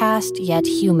overcast yet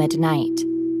humid night,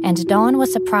 and Dawn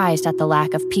was surprised at the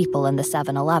lack of people in the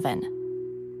 7-Eleven.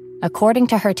 According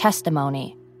to her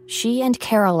testimony, she and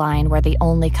Caroline were the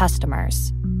only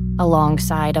customers,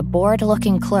 alongside a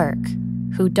bored-looking clerk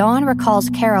who Dawn recalls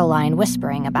Caroline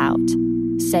whispering about,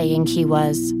 saying he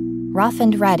was rough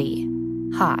and ready,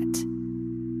 hot.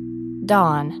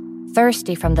 Dawn,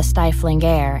 thirsty from the stifling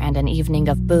air and an evening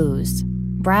of booze,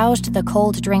 browsed the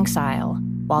cold drinks aisle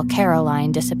while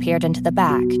Caroline disappeared into the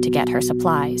back to get her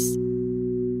supplies.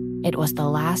 It was the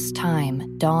last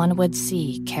time Dawn would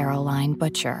see Caroline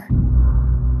Butcher.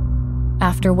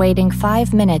 After waiting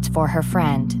 5 minutes for her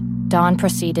friend, Dawn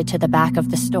proceeded to the back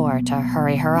of the store to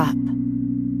hurry her up.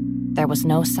 There was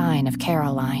no sign of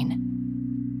Caroline.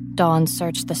 Dawn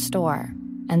searched the store,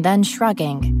 and then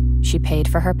shrugging, she paid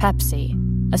for her Pepsi,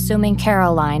 assuming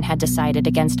Caroline had decided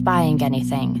against buying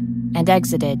anything, and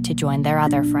exited to join their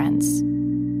other friends.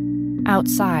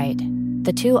 Outside,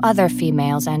 the 2 other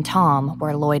females and Tom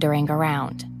were loitering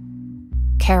around.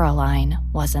 Caroline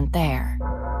wasn't there.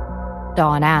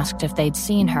 Dawn asked if they'd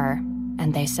seen her,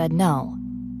 and they said no.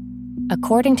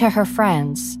 According to her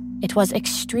friends, it was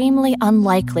extremely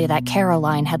unlikely that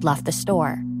Caroline had left the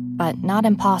store, but not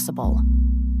impossible.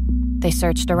 They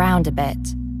searched around a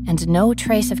bit, and no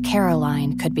trace of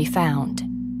Caroline could be found.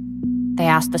 They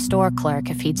asked the store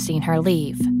clerk if he'd seen her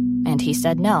leave, and he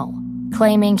said no,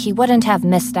 claiming he wouldn't have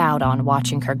missed out on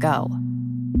watching her go.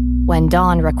 When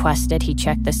Dawn requested he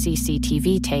check the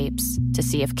CCTV tapes to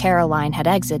see if Caroline had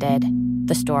exited,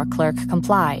 the store clerk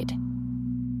complied.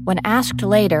 When asked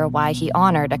later why he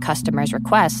honored a customer's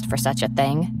request for such a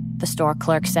thing, the store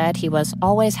clerk said he was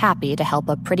always happy to help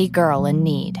a pretty girl in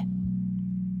need.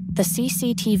 The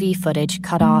CCTV footage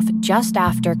cut off just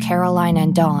after Caroline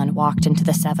and Dawn walked into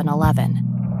the 7-Eleven.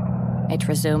 It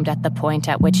resumed at the point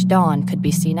at which Dawn could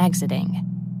be seen exiting.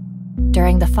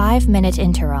 During the 5-minute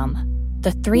interim,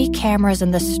 the 3 cameras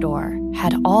in the store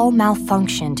had all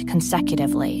malfunctioned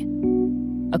consecutively.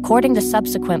 According to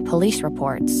subsequent police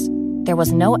reports, there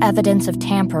was no evidence of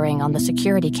tampering on the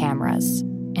security cameras,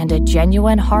 and a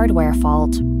genuine hardware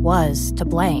fault was to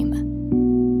blame.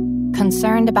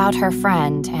 Concerned about her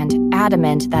friend and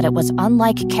adamant that it was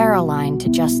unlike Caroline to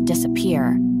just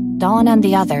disappear, Dawn and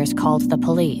the others called the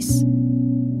police.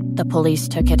 The police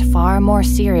took it far more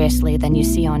seriously than you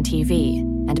see on TV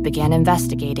and began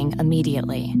investigating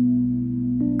immediately.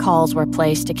 Calls were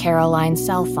placed to Caroline's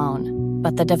cell phone,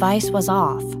 but the device was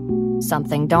off,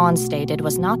 something Dawn stated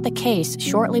was not the case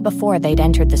shortly before they'd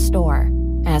entered the store,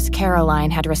 as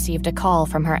Caroline had received a call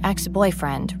from her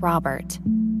ex-boyfriend, Robert.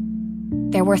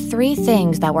 There were 3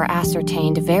 things that were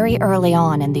ascertained very early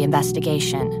on in the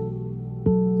investigation.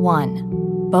 1.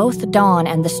 Both Dawn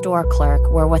and the store clerk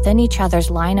were within each other's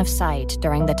line of sight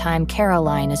during the time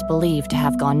Caroline is believed to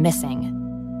have gone missing.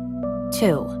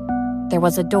 2. There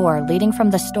was a door leading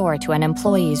from the store to an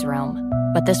employee's room,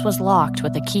 but this was locked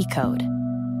with a key code.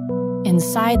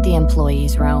 Inside the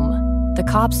employee's room, the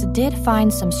cops did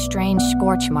find some strange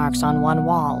scorch marks on one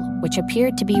wall, which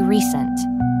appeared to be recent,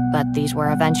 but these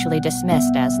were eventually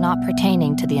dismissed as not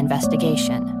pertaining to the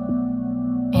investigation.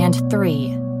 And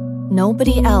 3.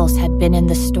 Nobody else had been in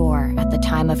the store at the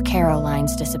time of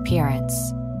Caroline's disappearance,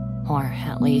 or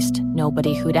at least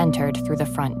nobody who'd entered through the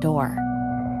front door.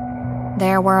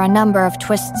 There were a number of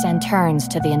twists and turns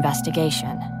to the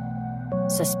investigation.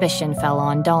 Suspicion fell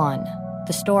on Dawn,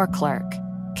 the store clerk,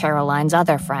 Caroline's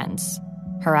other friends,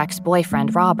 her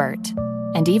ex-boyfriend Robert,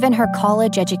 and even her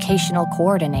college educational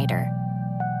coordinator.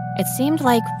 It seemed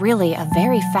like really a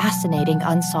very fascinating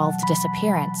unsolved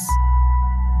disappearance.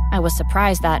 I was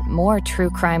surprised that more true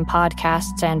crime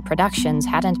podcasts and productions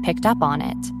hadn't picked up on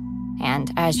it.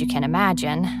 And as you can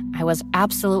imagine, I was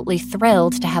absolutely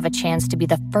thrilled to have a chance to be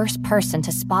the first person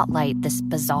to spotlight this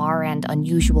bizarre and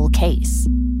unusual case.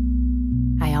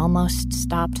 I almost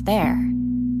stopped there.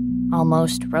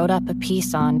 Almost wrote up a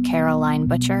piece on Caroline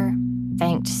Butcher,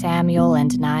 thanked Samuel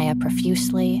and Naya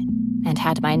profusely, and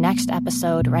had my next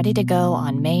episode ready to go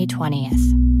on May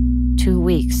 20th, 2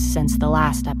 weeks since the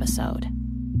last episode.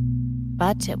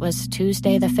 But it was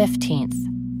Tuesday the 15th,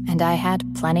 and I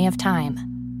had plenty of time.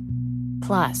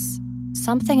 Plus,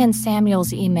 something in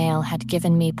Samuel's email had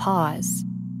given me pause.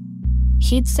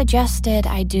 He'd suggested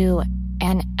I do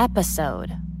an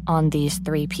episode on these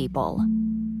 3 people.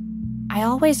 I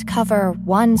always cover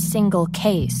one single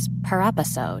case per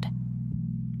episode.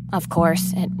 Of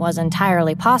course, it was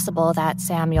entirely possible that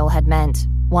Samuel had meant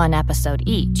 1 episode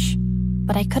each,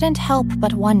 but I couldn't help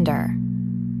but wonder.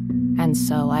 And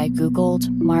so I Googled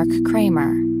Mark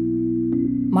Kramer.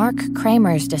 Mark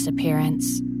Kramer's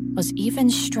disappearance was even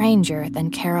stranger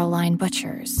than Caroline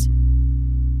Butcher's.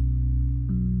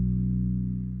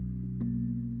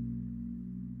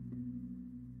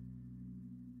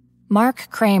 Mark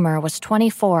Kramer was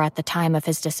 24 at the time of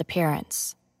his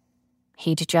disappearance.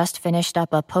 He'd just finished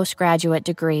up a postgraduate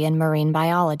degree in marine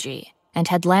biology and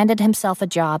had landed himself a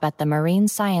job at the Marine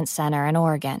Science Center in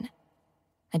Oregon.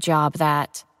 A job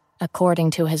that,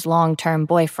 according to his long-term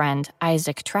boyfriend,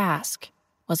 Isaac Trask,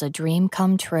 was a dream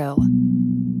come true.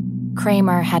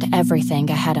 Kramer had everything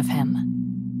ahead of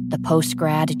him. The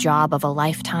post-grad job of a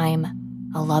lifetime,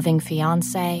 a loving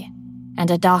fiancé, and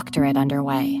a doctorate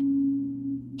underway.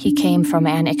 He came from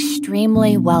an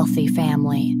extremely wealthy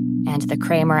family, and the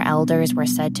Kramer elders were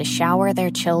said to shower their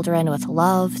children with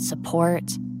love,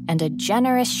 support, and a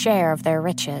generous share of their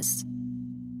riches.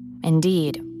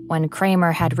 Indeed, when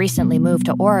Kramer had recently moved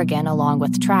to Oregon along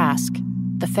with Trask,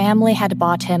 the family had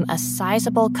bought him a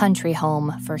sizable country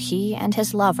home for he and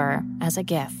his lover as a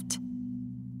gift.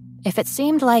 If it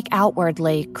seemed like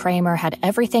outwardly Kramer had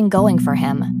everything going for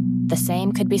him, the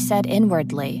same could be said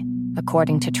inwardly,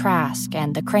 according to Trask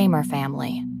and the Kramer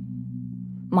family.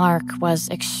 Mark was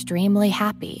extremely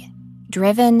happy,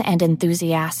 driven and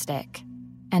enthusiastic,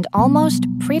 and almost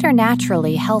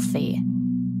preternaturally healthy.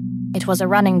 It was a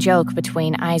running joke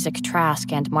between Isaac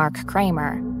Trask and Mark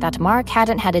Kramer that Mark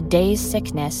hadn't had a day's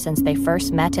sickness since they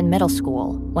first met in middle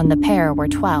school, when the pair were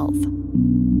 12.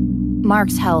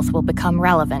 Mark's health will become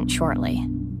relevant shortly.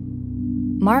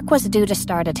 Mark was due to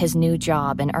start at his new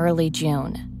job in early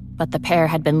June, but the pair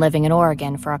had been living in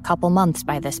Oregon for a couple months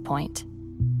by this point.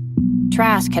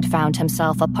 Trask had found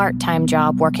himself a part-time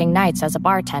job working nights as a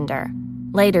bartender,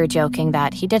 later joking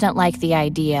that he didn't like the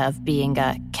idea of being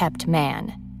a kept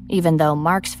man, even though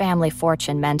Mark's family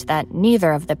fortune meant that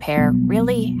neither of the pair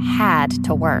really had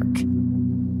to work.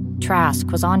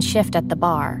 Trask was on shift at the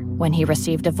bar when he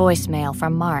received a voicemail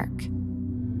from Mark.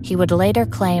 He would later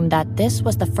claim that this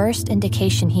was the first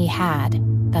indication he had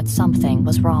that something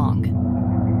was wrong.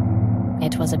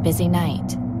 It was a busy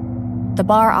night. The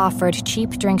bar offered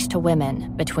cheap drinks to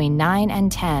women between 9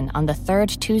 and 10 on the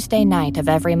 3rd Tuesday night of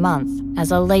every month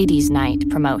as a ladies' night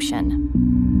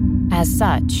promotion. As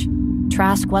such,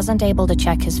 Trask wasn't able to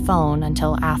check his phone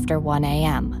until after 1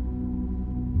 a.m.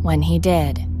 When he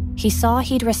did, he saw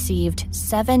he'd received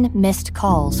 7 missed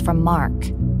calls from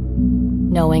Mark.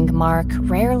 Knowing Mark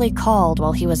rarely called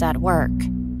while he was at work,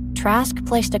 Trask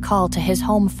placed a call to his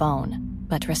home phone,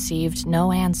 but received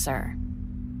no answer.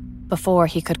 Before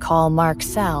he could call Mark's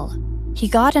cell, he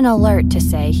got an alert to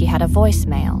say he had a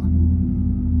voicemail.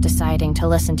 Deciding to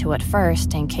listen to it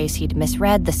first in case he'd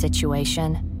misread the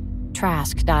situation,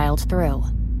 Trask dialed through.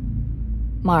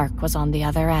 Mark was on the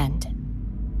other end.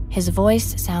 His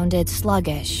voice sounded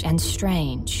sluggish and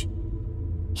strange.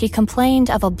 He complained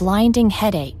of a blinding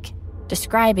headache,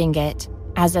 describing it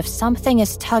as if something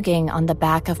is tugging on the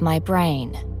back of my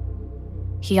brain.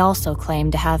 He also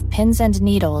claimed to have pins and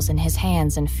needles in his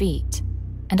hands and feet,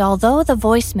 and although the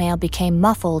voicemail became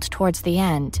muffled towards the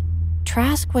end,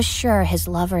 Trask was sure his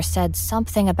lover said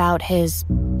something about his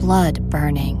blood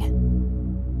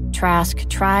burning. Trask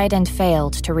tried and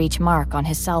failed to reach Mark on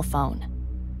his cell phone.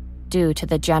 Due to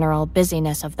the general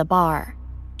busyness of the bar,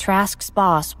 Trask's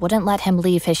boss wouldn't let him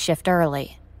leave his shift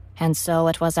early, and so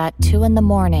it was at 2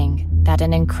 a.m. that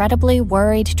an incredibly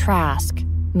worried Trask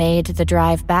made the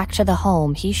drive back to the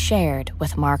home he shared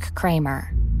with Mark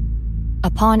Kramer.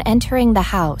 Upon entering the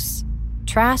house,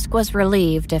 Trask was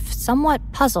relieved, if somewhat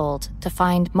puzzled, to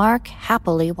find Mark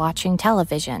happily watching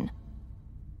television.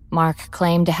 Mark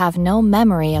claimed to have no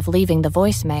memory of leaving the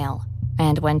voicemail,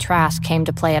 and when Trask came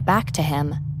to play it back to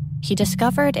him, he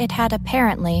discovered it had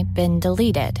apparently been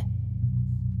deleted.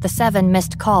 The 7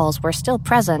 missed calls were still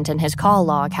present in his call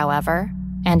log, however,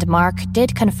 and Mark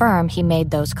did confirm he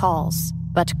made those calls,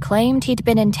 but claimed he'd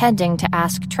been intending to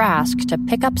ask Trask to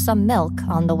pick up some milk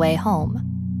on the way home.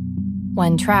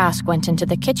 When Trask went into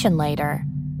the kitchen later,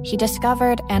 he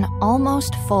discovered an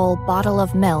almost full bottle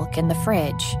of milk in the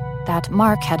fridge that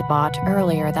Mark had bought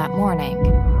earlier that morning.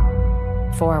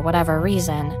 For whatever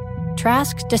reason,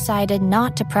 Trask decided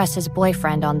not to press his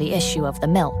boyfriend on the issue of the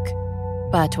milk.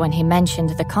 But when he mentioned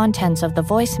the contents of the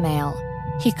voicemail,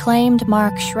 he claimed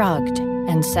Mark shrugged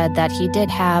and said that he did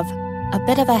have a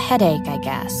bit of a headache, I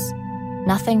guess.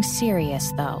 Nothing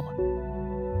serious, though.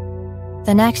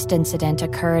 The next incident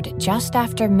occurred just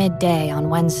after midday on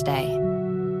Wednesday.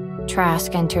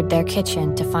 Trask entered their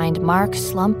kitchen to find Mark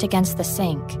slumped against the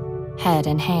sink, head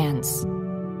in hands.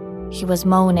 He was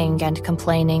moaning and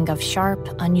complaining of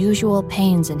sharp, unusual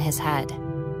pains in his head.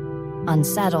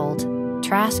 Unsettled,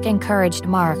 Trask encouraged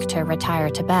Mark to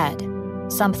retire to bed,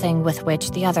 something with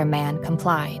which the other man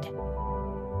complied.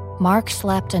 Mark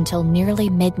slept until nearly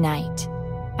midnight,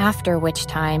 after which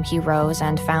time he rose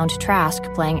and found Trask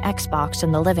playing Xbox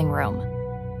in the living room.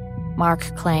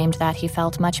 Mark claimed that he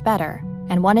felt much better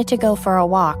and wanted to go for a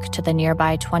walk to the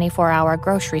nearby 24-hour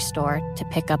grocery store to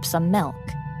pick up some milk.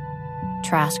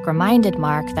 Trask reminded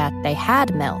Mark that they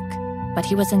had milk, but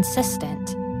he was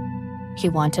insistent. He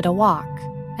wanted a walk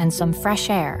and some fresh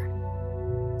air.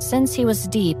 Since he was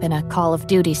deep in a Call of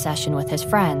Duty session with his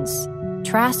friends,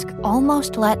 Trask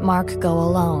almost let Mark go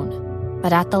alone,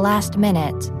 but at the last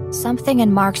minute, something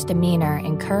in Mark's demeanor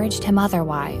encouraged him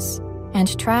otherwise,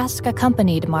 and Trask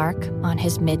accompanied Mark on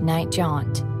his midnight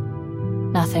jaunt.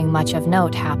 Nothing much of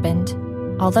note happened,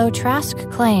 although Trask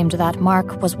claimed that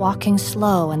Mark was walking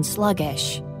slow and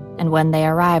sluggish, and when they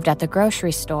arrived at the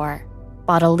grocery store,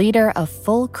 bought a liter of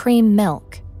full cream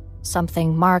milk,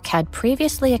 something Mark had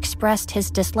previously expressed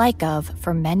his dislike of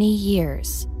for many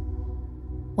years.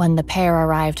 When the pair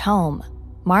arrived home,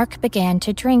 Mark began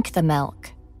to drink the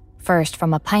milk, first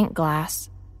from a pint glass,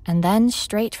 and then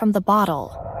straight from the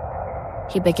bottle.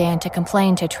 He began to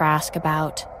complain to Trask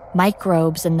about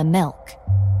microbes in the milk,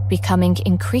 becoming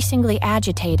increasingly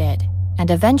agitated and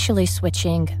eventually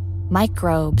switching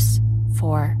microbes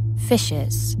for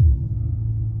fishes.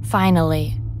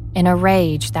 Finally, in a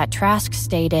rage that Trask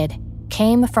stated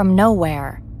came from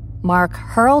nowhere, Mark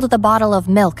hurled the bottle of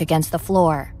milk against the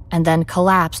floor and then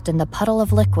collapsed in the puddle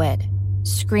of liquid,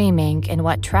 screaming in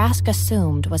what Trask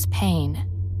assumed was pain.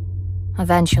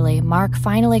 Eventually, Mark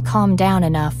finally calmed down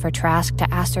enough for Trask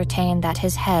to ascertain that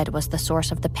his head was the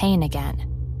source of the pain again.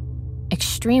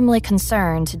 Extremely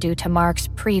concerned due to Mark's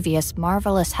previous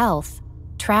marvelous health,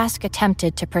 Trask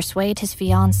attempted to persuade his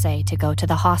fiancée to go to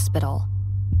the hospital.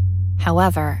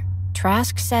 However,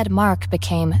 Trask said Mark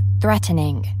became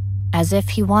threatening, as if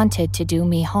he wanted to do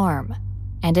me harm,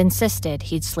 and insisted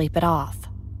he'd sleep it off.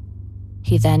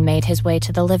 He then made his way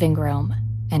to the living room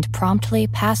and promptly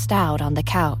passed out on the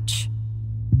couch.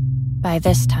 By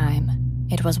this time,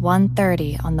 it was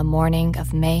 1:30 on the morning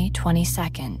of May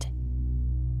 22nd.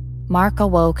 Mark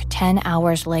awoke 10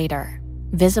 hours later,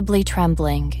 visibly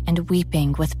trembling and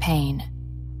weeping with pain.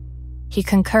 He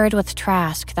concurred with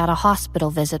Trask that a hospital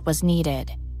visit was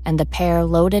needed, and the pair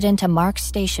loaded into Mark's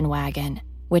station wagon,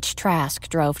 which Trask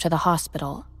drove to the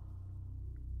hospital.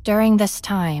 During this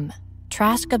time,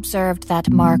 Trask observed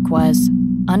that Mark was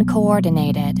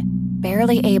uncoordinated,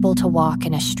 barely able to walk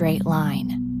in a straight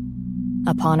line.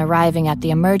 Upon arriving at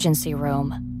the emergency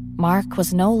room, Mark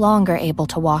was no longer able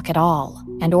to walk at all,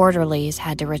 and orderlies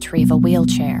had to retrieve a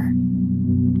wheelchair.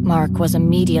 Mark was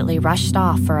immediately rushed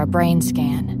off for a brain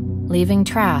scan, leaving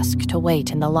Trask to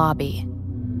wait in the lobby.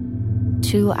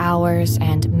 2 hours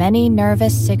and many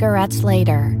nervous cigarettes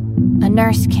later, a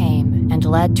nurse came and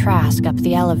led Trask up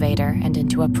the elevator and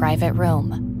into a private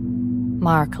room.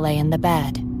 Mark lay in the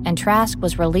bed, and Trask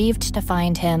was relieved to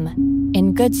find him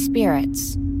in good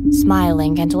spirits,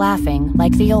 smiling and laughing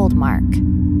like the old Mark.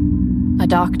 A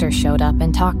doctor showed up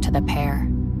and talked to the pair.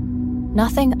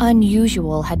 Nothing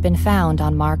unusual had been found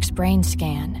on Mark's brain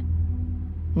scan.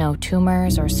 No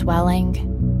tumors or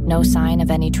swelling, no sign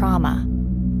of any trauma.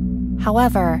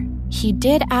 However, he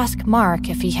did ask Mark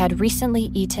if he had recently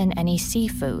eaten any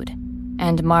seafood,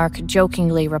 and Mark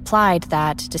jokingly replied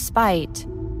that despite,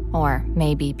 or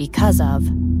maybe because of,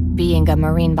 being a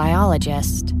marine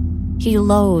biologist, he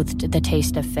loathed the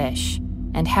taste of fish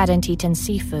and hadn't eaten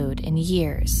seafood in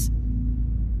years.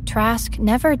 Trask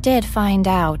never did find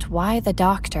out why the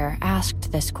doctor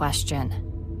asked this question.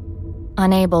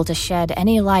 Unable to shed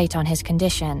any light on his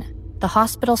condition, the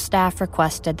hospital staff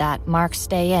requested that Mark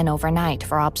stay in overnight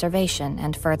for observation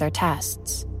and further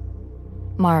tests.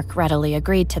 Mark readily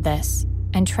agreed to this,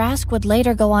 and Trask would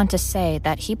later go on to say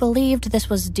that he believed this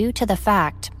was due to the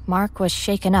fact Mark was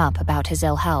shaken up about his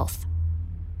ill health.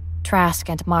 Trask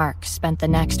and Mark spent the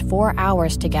next 4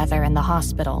 hours together in the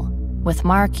hospital, with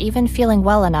Mark even feeling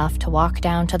well enough to walk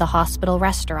down to the hospital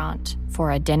restaurant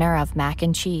for a dinner of mac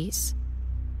and cheese.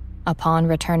 Upon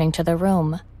returning to the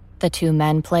room, the two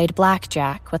men played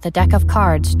blackjack with a deck of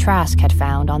cards Trask had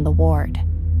found on the ward.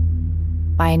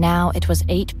 By now, it was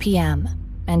 8 p.m.,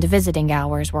 and visiting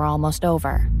hours were almost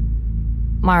over.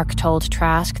 Mark told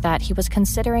Trask that he was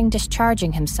considering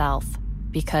discharging himself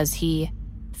because he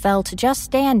felt just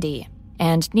dandy,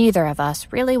 and neither of us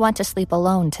really want to sleep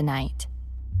alone tonight.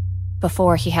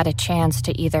 Before he had a chance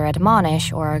to either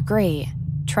admonish or agree,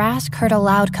 Trask heard a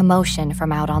loud commotion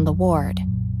from out on the ward.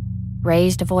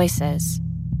 Raised voices,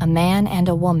 a man and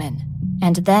a woman,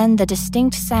 and then the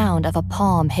distinct sound of a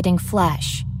palm hitting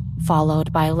flesh,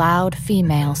 followed by loud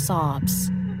female sobs.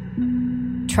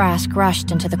 Trask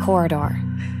rushed into the corridor.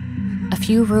 A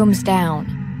few rooms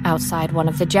down, outside one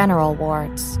of the general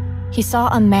wards, he saw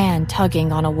a man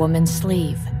tugging on a woman's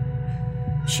sleeve.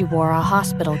 She wore a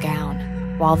hospital gown,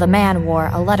 while the man wore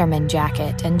a Letterman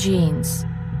jacket and jeans.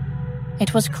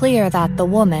 It was clear that the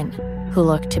woman, who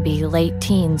looked to be late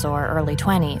teens or early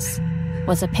 20s,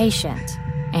 was a patient,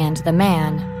 and the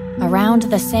man, around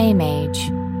the same age,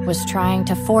 was trying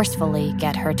to forcefully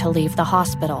get her to leave the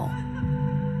hospital.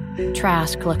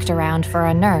 Trask looked around for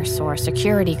a nurse or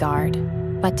security guard,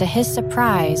 but to his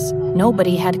surprise,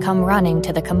 nobody had come running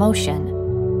to the commotion.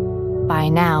 By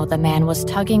now, the man was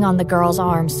tugging on the girl's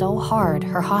arm so hard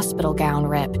her hospital gown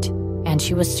ripped, and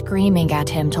she was screaming at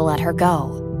him to let her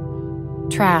go.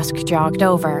 Trask jogged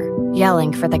over,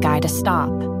 yelling for the guy to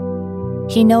stop.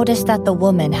 He noticed that the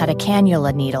woman had a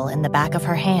cannula needle in the back of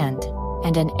her hand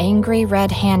and an angry red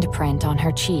handprint on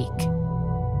her cheek.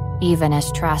 Even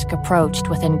as Trask approached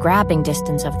within grabbing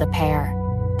distance of the pair,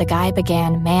 the guy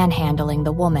began manhandling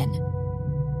the woman.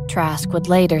 Trask would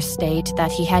later state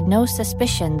that he had no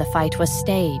suspicion the fight was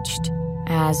staged,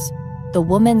 as the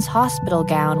woman's hospital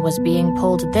gown was being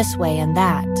pulled this way and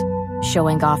that,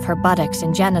 showing off her buttocks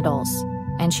and genitals,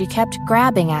 and she kept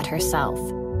grabbing at herself,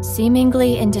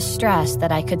 seemingly in distress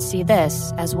that I could see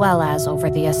this as well as over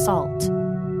the assault.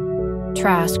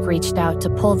 Trask reached out to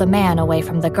pull the man away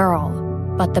from the girl,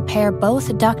 but the pair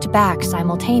both ducked back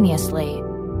simultaneously,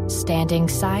 standing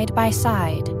side by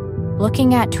side,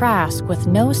 looking at Trask with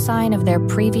no sign of their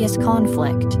previous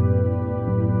conflict.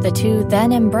 The two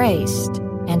then embraced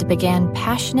and began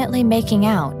passionately making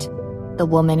out, the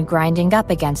woman grinding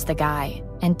up against the guy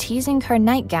and teasing her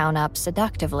nightgown up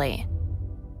seductively.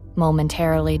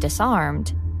 Momentarily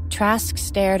disarmed, Trask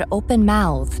stared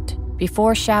open-mouthed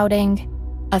before shouting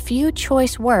a few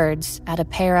choice words at a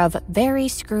pair of very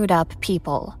screwed-up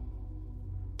people.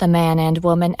 The man and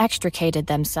woman extricated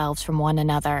themselves from one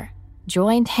another,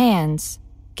 joined hands,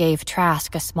 gave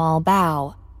Trask a small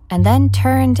bow, and then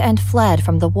turned and fled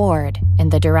from the ward in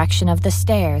the direction of the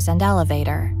stairs and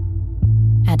elevator.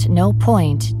 At no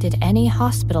point did any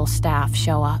hospital staff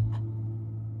show up.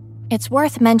 It's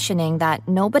worth mentioning that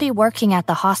nobody working at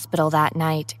the hospital that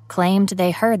night claimed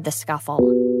they heard the scuffle.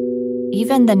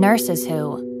 Even the nurses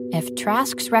who, if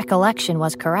Trask's recollection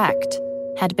was correct,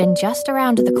 had been just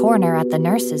around the corner at the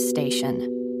nurses' station.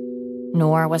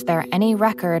 Nor was there any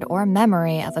record or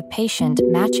memory of a patient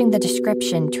matching the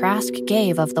description Trask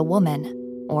gave of the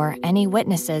woman, or any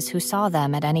witnesses who saw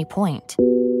them at any point.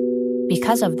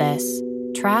 Because of this,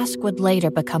 Trask would later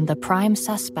become the prime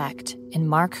suspect in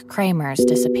Mark Kramer's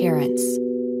disappearance.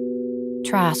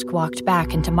 Trask walked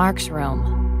back into Mark's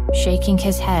room, shaking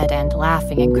his head and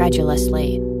laughing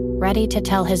incredulously, ready to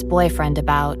tell his boyfriend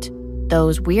about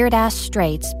those weird-ass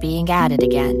straights being added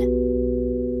again.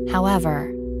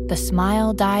 However, the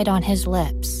smile died on his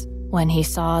lips when he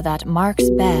saw that Mark's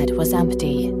bed was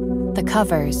empty, the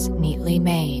covers neatly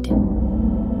made.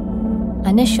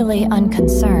 Initially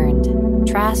unconcerned,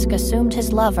 Trask assumed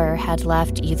his lover had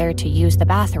left either to use the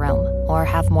bathroom or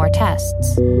have more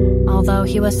tests, although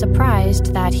he was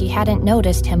surprised that he hadn't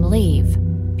noticed him leave,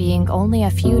 being only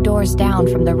a few doors down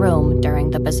from the room during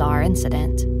the bizarre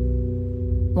incident.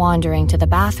 Wandering to the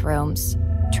bathrooms,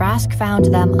 Trask found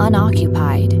them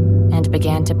unoccupied and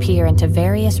began to peer into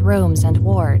various rooms and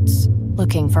wards,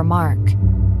 looking for Mark.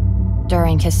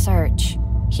 During his search,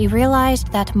 he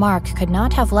realized that Mark could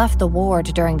not have left the ward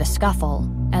during the scuffle,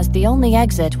 as the only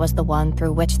exit was the one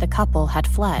through which the couple had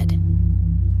fled.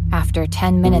 After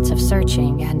 10 minutes of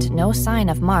searching and no sign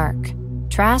of Mark,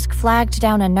 Trask flagged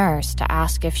down a nurse to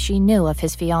ask if she knew of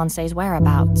his fiancé's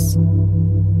whereabouts.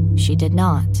 She did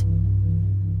not.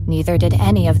 Neither did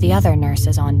any of the other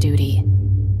nurses on duty.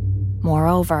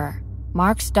 Moreover,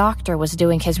 Mark's doctor was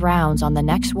doing his rounds on the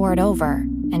next ward over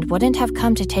and wouldn't have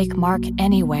come to take Mark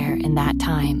anywhere in that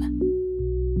time.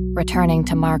 Returning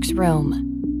to Mark's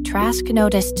room, Trask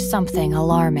noticed something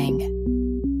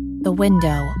alarming. The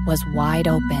window was wide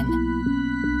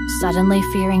open. Suddenly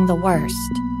fearing the worst,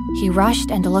 he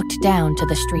rushed and looked down to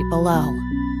the street below,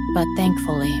 but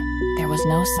thankfully, there was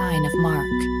no sign of Mark.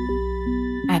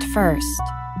 At first,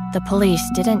 the police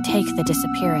didn't take the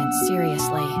disappearance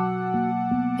seriously.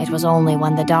 It was only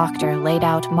when the doctor laid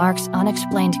out Mark's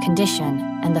unexplained condition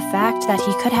and the fact that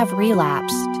he could have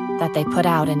relapsed that they put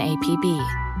out an APB.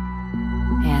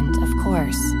 And, of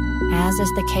course, as is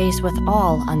the case with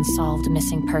all unsolved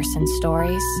missing person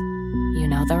stories, you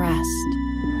know the rest.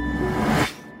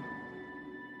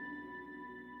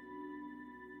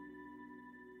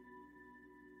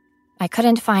 I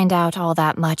couldn't find out all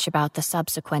that much about the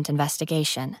subsequent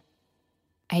investigation.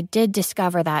 I did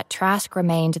discover that Trask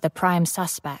remained the prime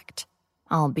suspect,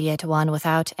 albeit one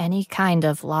without any kind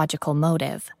of logical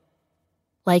motive.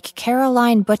 Like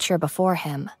Caroline Butcher before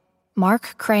him,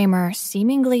 Mark Kramer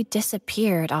seemingly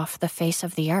disappeared off the face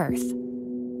of the earth.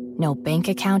 No bank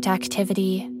account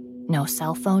activity, no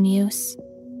cell phone use,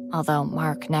 although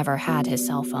Mark never had his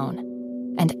cell phone,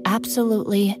 and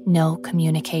absolutely no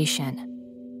communication.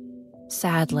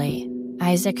 Sadly,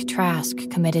 Isaac Trask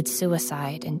committed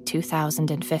suicide in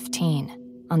 2015,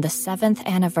 on the 7th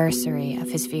anniversary of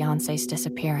his fiancée's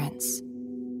disappearance.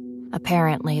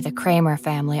 Apparently, the Kramer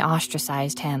family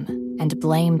ostracized him and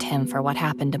blamed him for what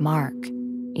happened to Mark,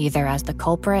 either as the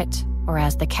culprit or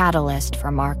as the catalyst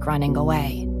for Mark running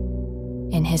away.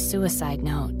 In his suicide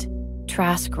note,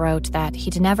 Trask wrote that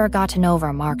he'd never gotten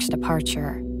over Mark's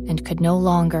departure and could no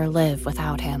longer live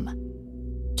without him.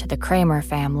 To the Kramer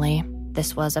family,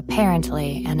 this was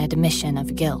apparently an admission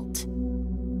of guilt.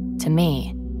 To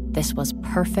me, this was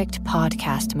perfect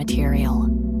podcast material.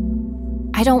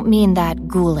 I don't mean that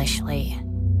ghoulishly.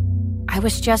 I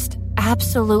was just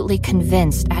absolutely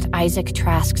convinced at Isaac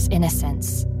Trask's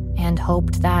innocence and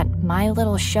hoped that my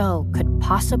little show could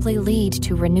possibly lead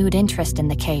to renewed interest in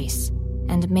the case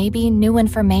and maybe new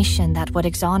information that would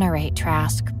exonerate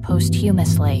Trask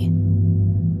posthumously.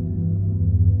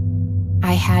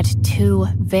 I had 2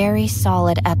 very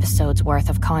solid episodes worth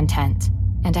of content,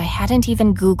 and I hadn't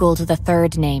even Googled the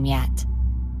third name yet.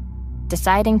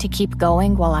 Deciding to keep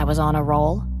going while I was on a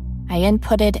roll, I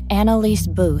inputted Annalise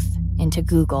Booth into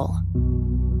Google.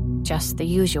 Just the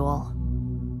usual.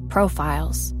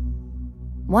 Profiles.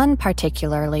 One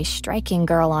particularly striking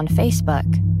girl on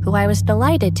Facebook, who I was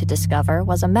delighted to discover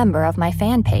was a member of my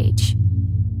fan page.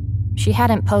 She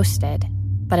hadn't posted,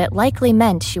 but it likely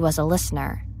meant she was a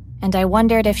listener, and I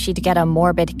wondered if she'd get a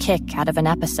morbid kick out of an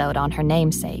episode on her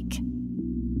namesake.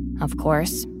 Of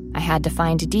course, I had to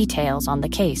find details on the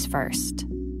case first.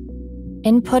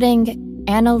 Inputting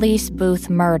Annalise Booth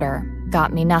murder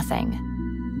got me nothing.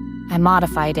 I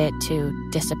modified it to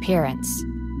disappearance.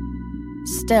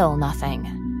 Still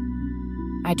nothing.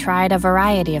 I tried a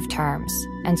variety of terms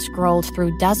and scrolled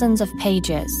through dozens of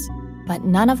pages, but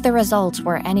none of the results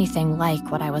were anything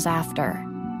like what I was after.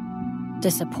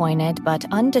 Disappointed but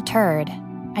undeterred,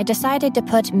 I decided to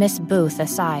put Miss Booth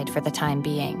aside for the time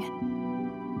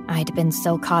being. I'd been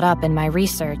so caught up in my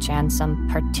research and some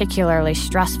particularly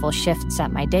stressful shifts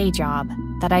at my day job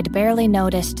that I'd barely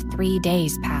noticed 3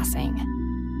 days passing.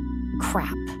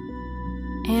 Crap.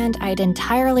 And I'd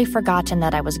entirely forgotten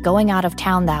that I was going out of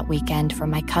town that weekend for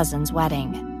my cousin's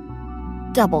wedding.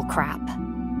 Double crap.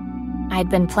 I'd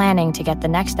been planning to get the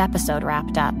next episode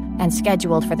wrapped up and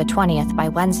scheduled for the 20th by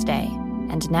Wednesday,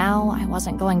 and now I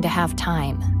wasn't going to have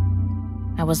time.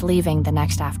 I was leaving the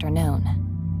next afternoon.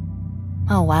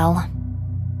 Oh well.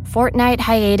 Fortnight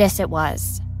hiatus it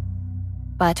was.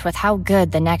 But with how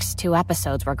good the next 2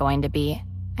 episodes were going to be,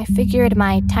 I figured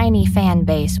my tiny fan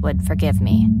base would forgive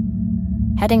me.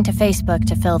 Heading to Facebook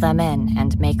to fill them in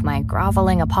and make my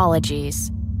groveling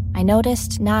apologies, I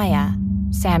noticed Naya,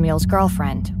 Samuel's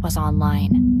girlfriend, was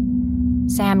online.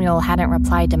 Samuel hadn't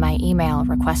replied to my email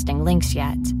requesting links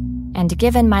yet, and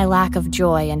given my lack of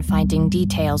joy in finding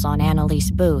details on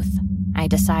Annalise Booth, I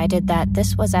decided that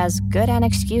this was as good an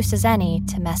excuse as any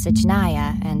to message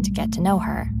Naya and get to know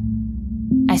her.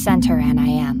 I sent her an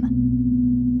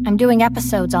IM. I'm doing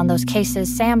episodes on those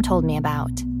cases Sam told me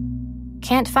about.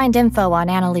 Can't find info on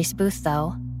Annalise Booth,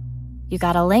 though. You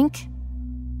got a link?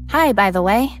 Hi, by the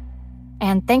way.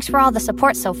 And thanks for all the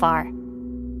support so far.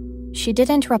 She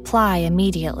didn't reply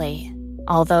immediately,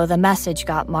 although the message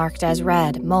got marked as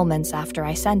read moments after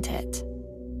I sent it.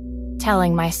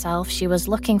 Telling myself she was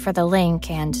looking for the link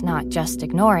and not just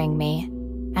ignoring me,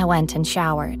 I went and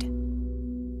showered.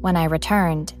 When I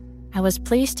returned, I was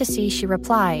pleased to see she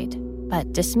replied,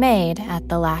 but dismayed at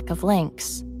the lack of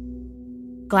links.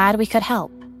 Glad we could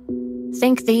help.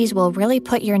 Think these will really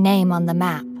put your name on the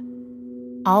map.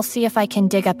 I'll see if I can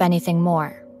dig up anything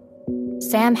more.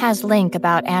 Sam has link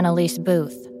about Annalise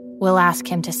Booth. We'll ask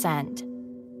him to send.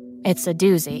 It's a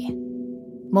doozy.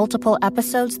 Multiple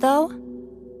episodes, though?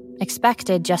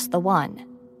 Expected just the one.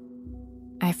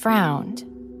 I frowned.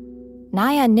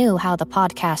 Naya knew how the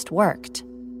podcast worked.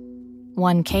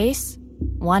 One case,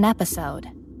 one episode.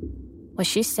 Was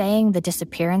she saying the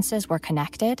disappearances were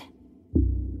connected?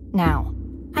 Now,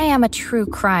 I am a true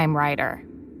crime writer.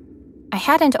 I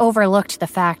hadn't overlooked the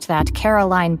fact that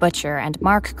Caroline Butcher and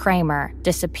Mark Kramer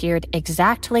disappeared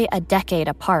exactly a decade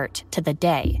apart to the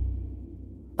day.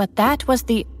 But that was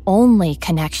the only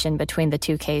connection between the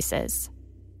two cases.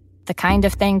 The kind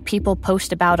of thing people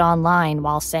post about online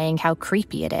while saying how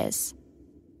creepy it is.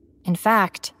 In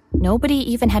fact,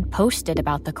 nobody even had posted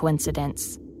about the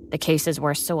coincidence. The cases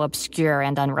were so obscure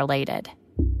and unrelated.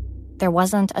 There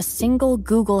wasn't a single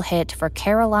Google hit for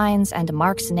Caroline's and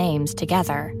Mark's names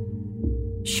together.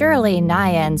 Surely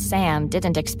Naya and Sam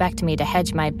didn't expect me to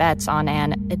hedge my bets on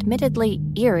an admittedly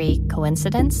eerie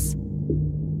coincidence?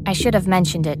 I should have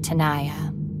mentioned it to Naya,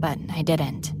 but I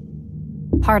didn't.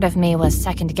 Part of me was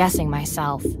second-guessing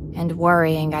myself and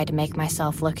worrying I'd make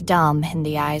myself look dumb in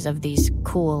the eyes of these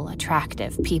cool,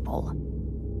 attractive people.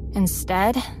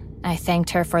 Instead, I thanked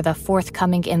her for the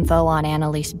forthcoming info on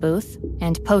Annalise Booth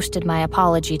and posted my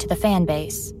apology to the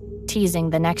fanbase, teasing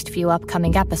the next few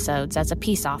upcoming episodes as a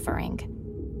peace offering.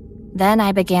 Then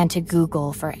I began to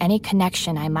Google for any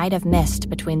connection I might have missed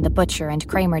between the Butcher and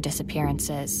Kramer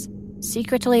disappearances,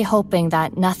 secretly hoping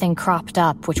that nothing cropped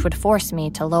up which would force me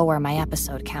to lower my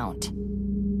episode count.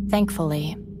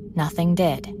 Thankfully, nothing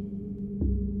did.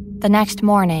 The next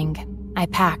morning, I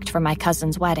packed for my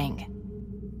cousin's wedding.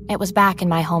 It was back in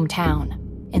my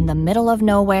hometown, in the middle of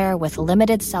nowhere with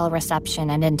limited cell reception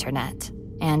and internet,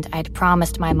 and I'd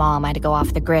promised my mom I'd go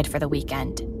off the grid for the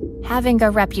weekend, having a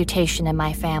reputation in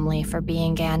my family for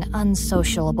being an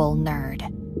unsociable nerd.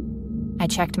 I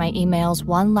checked my emails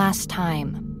one last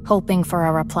time, hoping for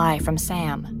a reply from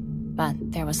Sam, but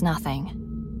there was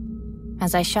nothing.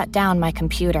 As I shut down my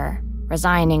computer,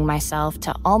 resigning myself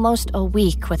to almost a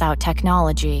week without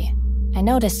technology, I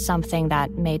noticed something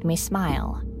that made me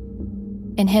smile.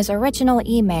 In his original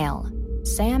email,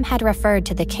 Sam had referred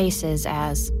to the cases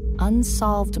as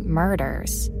unsolved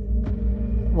murders.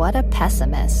 What a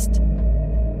pessimist.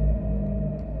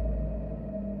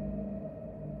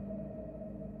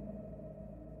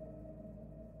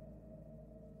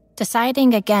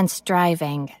 Deciding against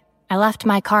driving, I left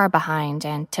my car behind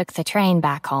and took the train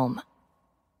back home.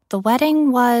 The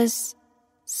wedding was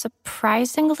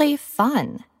surprisingly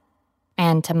fun.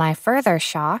 And to my further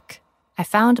shock, I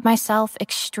found myself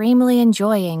extremely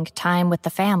enjoying time with the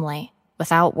family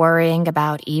without worrying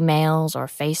about emails or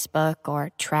Facebook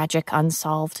or tragic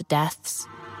unsolved deaths.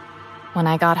 When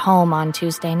I got home on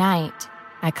Tuesday night,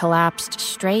 I collapsed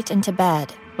straight into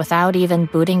bed without even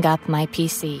booting up my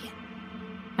PC.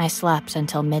 I slept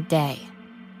until midday.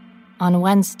 On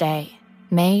Wednesday,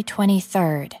 May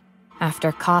 23rd,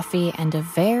 after coffee and a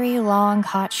very long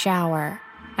hot shower,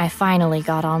 I finally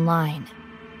got online.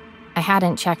 I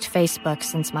hadn't checked Facebook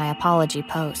since my apology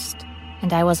post,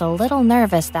 and I was a little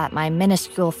nervous that my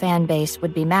minuscule fan base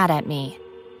would be mad at me,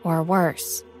 or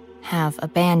worse, have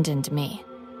abandoned me.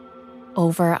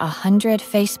 Over 100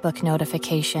 Facebook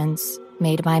notifications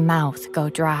made my mouth go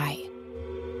dry.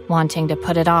 Wanting to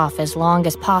put it off as long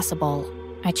as possible,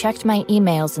 I checked my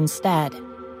emails instead.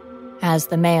 As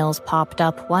the mails popped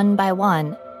up one by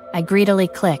one, I greedily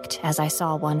clicked as I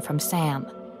saw one from Sam.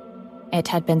 It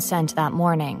had been sent that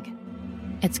morning.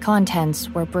 Its contents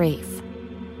were brief.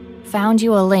 Found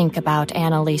you a link about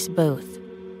Annalise Booth,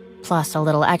 plus a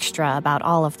little extra about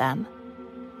all of them.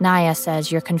 Naya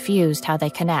says you're confused how they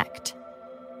connect.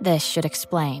 This should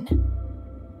explain.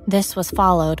 This was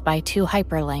followed by 2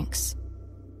 hyperlinks.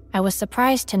 I was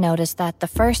surprised to notice that the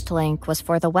first link was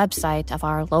for the website of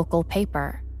our local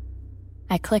paper.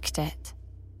 I clicked it.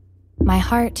 My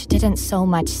heart didn't so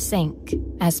much sink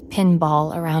as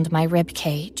pinball around my rib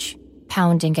cage,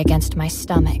 pounding against my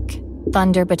stomach,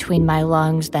 thunder between my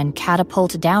lungs, then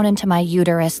catapult down into my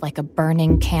uterus like a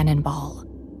burning cannonball.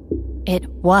 It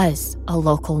was a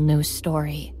local news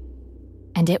story,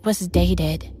 and it was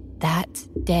dated that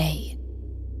day.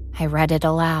 I read it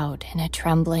aloud in a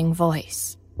trembling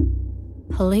voice.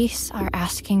 Police are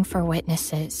asking for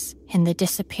witnesses in the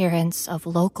disappearance of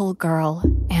local girl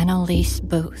Annalise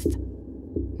Booth.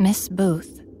 Miss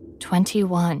Booth,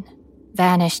 21,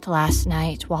 vanished last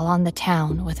night while on the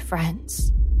town with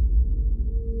friends.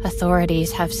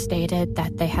 Authorities have stated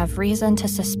that they have reason to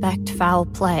suspect foul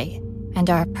play and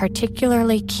are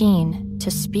particularly keen to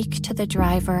speak to the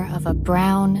driver of a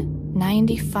brown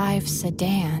 95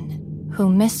 sedan who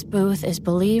Miss Booth is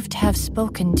believed to have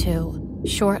spoken to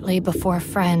shortly before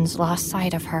friends lost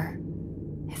sight of her.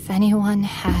 If anyone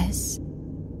has...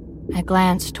 I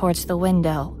glanced towards the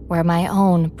window where my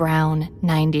own brown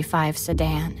 95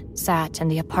 sedan sat in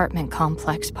the apartment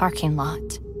complex parking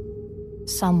lot.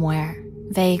 Somewhere,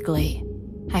 vaguely,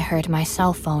 I heard my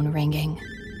cell phone ringing.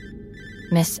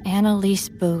 Miss Annalise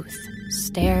Booth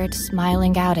stared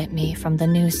smiling out at me from the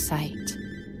news site.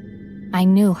 I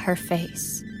knew her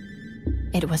face.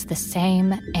 It was the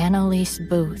same Annalise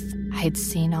Booth I'd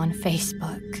seen on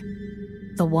Facebook.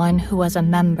 The one who was a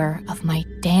member of my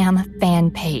damn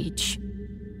fan page.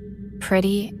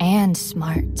 Pretty and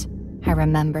smart, I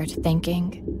remembered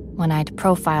thinking, when I'd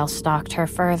profile stalked her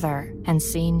further and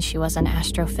seen she was an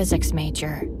astrophysics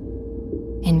major.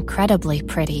 Incredibly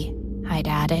pretty, I'd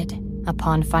added,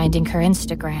 upon finding her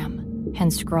Instagram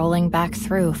and scrolling back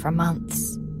through for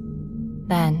months.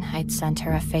 Then I'd sent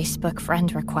her a Facebook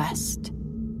friend request.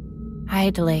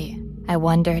 Idly, I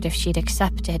wondered if she'd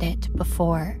accepted it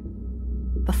before.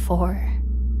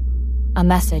 A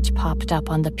message popped up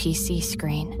on the PC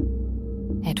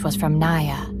screen. It was from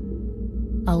Naya.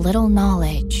 A little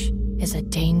knowledge is a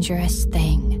dangerous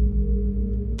thing.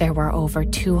 There were over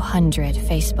 200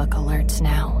 Facebook alerts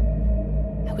now.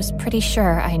 I was pretty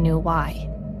sure I knew why.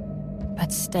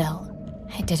 But still,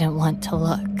 I didn't want to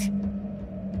look.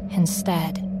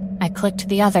 Instead, I clicked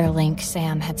the other link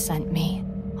Sam had sent me,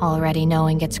 already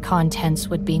knowing its contents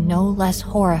would be no less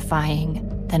horrifying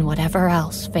than whatever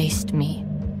else faced me.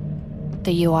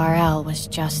 The URL was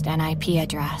just an IP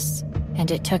address, and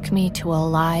it took me to a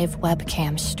live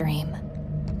webcam stream.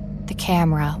 The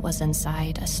camera was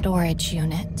inside a storage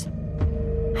unit.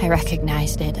 I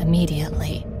recognized it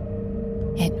immediately.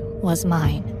 It was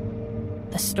mine.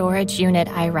 The storage unit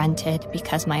I rented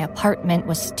because my apartment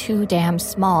was too damn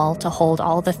small to hold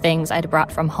all the things I'd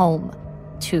brought from home,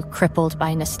 too crippled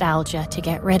by nostalgia to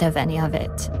get rid of any of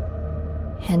it.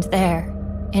 And there,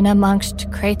 in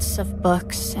amongst crates of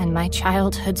books and my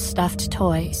childhood stuffed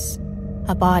toys,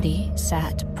 a body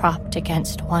sat propped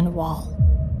against one wall.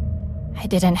 I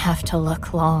didn't have to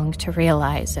look long to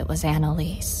realize it was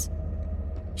Annalise.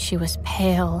 She was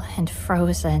pale and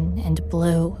frozen and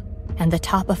blue, and the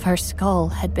top of her skull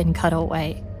had been cut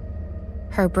away.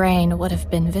 Her brain would have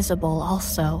been visible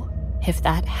also, if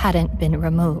that hadn't been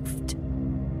removed.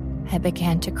 I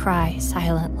began to cry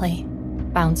silently,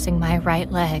 bouncing my right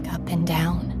leg up and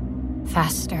down,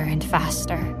 faster and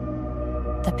faster.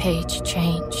 The page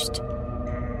changed.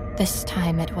 This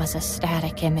time it was a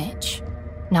static image,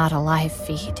 not a live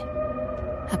feed.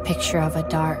 A picture of a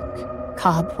dark,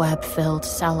 cobweb-filled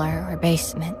cellar or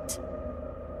basement.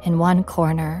 In one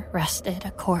corner rested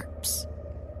a corpse.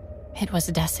 It was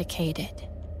desiccated,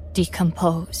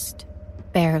 decomposed,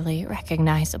 barely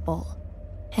recognizable,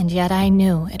 and yet I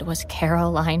knew it was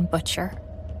Caroline Butcher.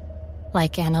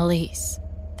 Like Annalise,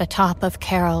 the top of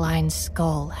Caroline's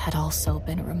skull had also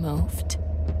been removed.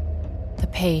 The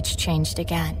page changed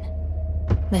again.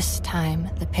 This time,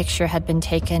 the picture had been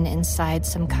taken inside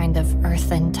some kind of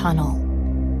earthen tunnel.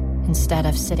 Instead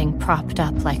of sitting propped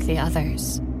up like the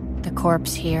others, the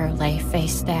corpse here lay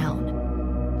face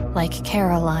down. Like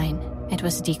Caroline, it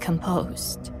was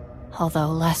decomposed, although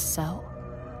less so.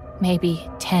 Maybe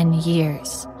 10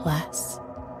 years less.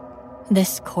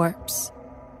 This corpse,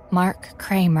 Mark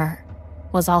Kramer,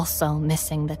 was also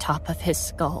missing the top of his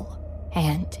skull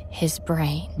and his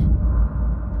brain.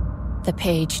 The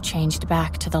page changed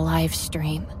back to the live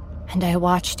stream, and I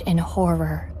watched in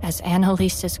horror as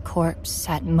Annalise's corpse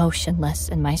sat motionless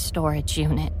in my storage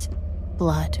unit,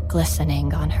 blood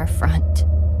glistening on her front.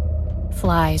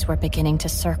 Flies were beginning to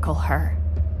circle her.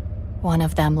 One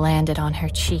of them landed on her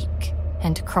cheek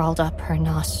and crawled up her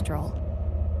nostril.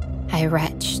 I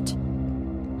retched.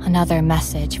 Another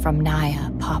message from Naya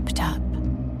popped up.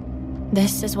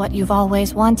 This is what you've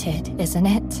always wanted, isn't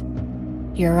it?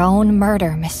 Your own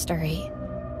murder mystery.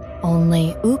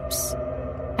 Only, oops,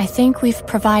 I think we've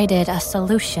provided a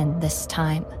solution this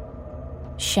time.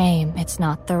 Shame it's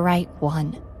not the right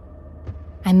one.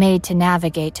 I made to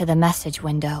navigate to the message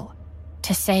window,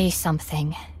 to say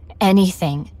something,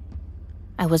 anything.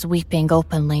 I was weeping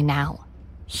openly now,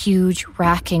 huge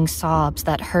racking sobs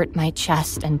that hurt my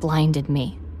chest and blinded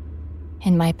me.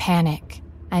 In my panic,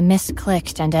 I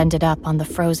misclicked and ended up on the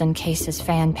Frozen Cases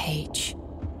fan page.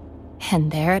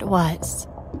 And there it was,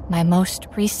 my most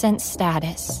recent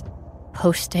status,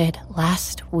 posted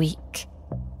last week.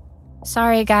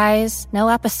 Sorry guys, no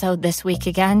episode this week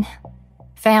again.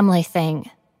 Family thing.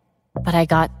 But I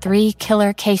got 3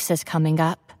 killer cases coming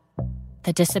up.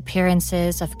 The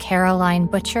disappearances of Caroline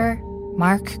Butcher,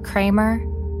 Mark Kramer,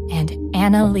 and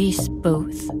Annalise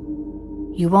Booth.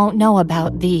 You won't know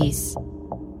about these.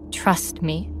 Trust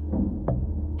me.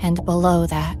 And below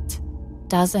that,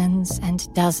 dozens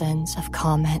and dozens of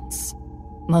comments,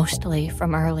 mostly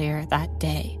from earlier that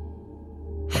day.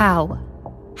 How?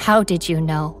 How did you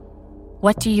know?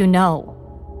 What do you know?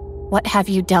 What have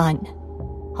you done?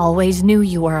 Always knew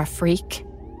you were a freak.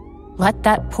 Let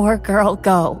that poor girl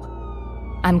go.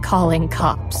 I'm calling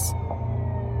cops.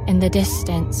 In the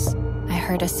distance, I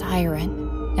heard a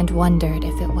siren and wondered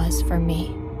if it was for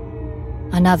me.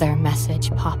 Another message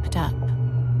popped up.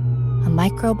 A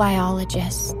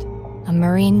microbiologist, a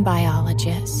marine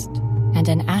biologist, and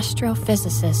an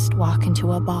astrophysicist walk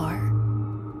into a bar.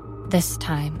 This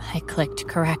time, I clicked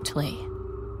correctly.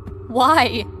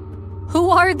 Why? Who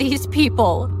are these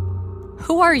people?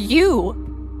 Who are you?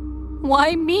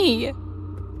 Why me?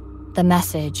 The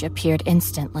message appeared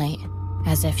instantly,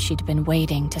 as if she'd been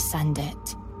waiting to send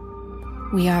it.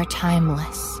 We are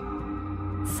timeless,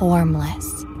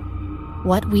 formless.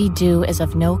 What we do is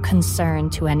of no concern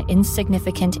to an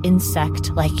insignificant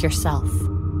insect like yourself.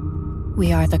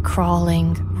 We are the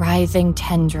crawling, writhing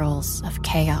tendrils of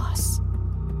chaos.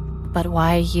 But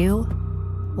why you?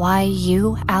 Why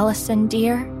you, Allison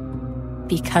dear?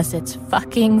 Because it's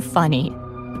fucking funny.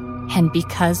 And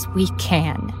because we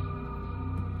can.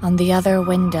 On the other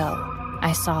window,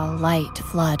 I saw light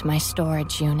flood my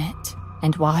storage unit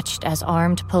and watched as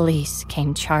armed police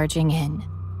came charging in.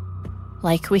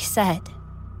 Like we said,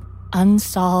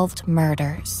 unsolved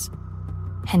murders.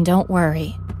 And don't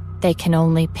worry, they can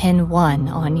only pin one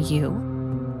on you.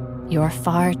 You're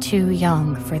far too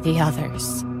young for the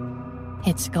others.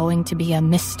 It's going to be a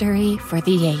mystery for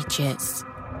the ages.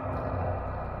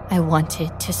 I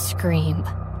wanted to scream.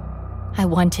 I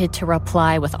wanted to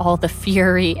reply with all the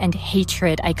fury and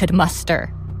hatred I could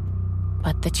muster.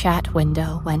 But the chat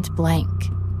window went blank.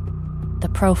 The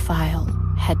profile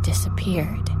had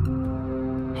disappeared.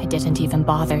 I didn't even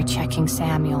bother checking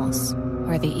Samuel's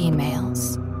or the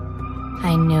emails.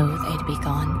 I knew they'd be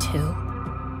gone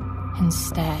too.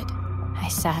 Instead, I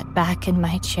sat back in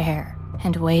my chair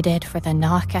and waited for the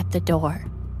knock at the door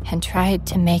and tried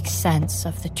to make sense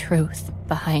of the truth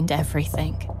behind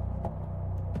everything.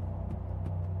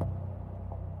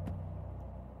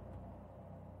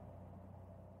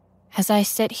 As I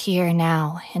sit here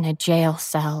now in a jail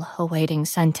cell awaiting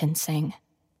sentencing,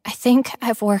 I think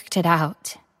I've worked it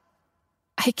out.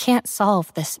 I can't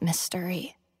solve this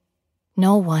mystery.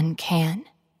 No one can.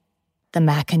 The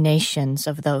machinations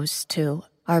of those two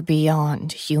are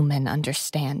beyond human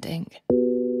understanding.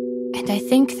 And I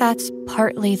think that's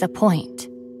partly the point.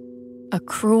 A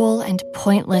cruel and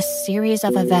pointless series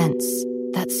of events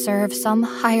that serve some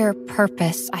higher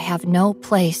purpose I have no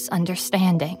place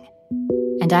understanding.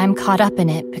 And I'm caught up in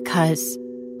it because,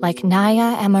 like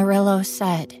Naya Amarillo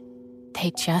said,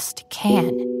 they just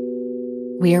can.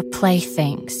 We're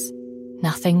playthings,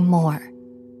 nothing more.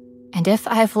 And if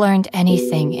I've learned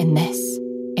anything in this,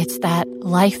 it's that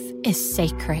life is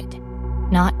sacred,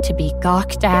 not to be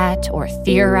gawked at or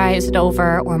theorized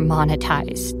over or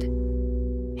monetized.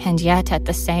 And yet at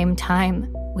the same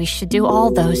time, we should do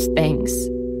all those things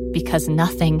because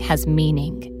nothing has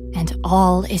meaning and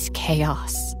all is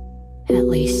chaos, at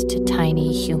least to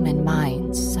tiny human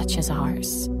minds such as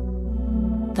ours.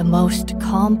 The most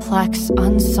complex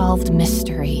unsolved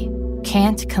mystery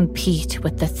can't compete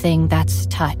with the thing that's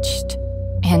touched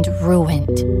and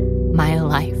ruined my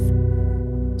life.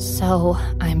 So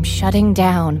I'm shutting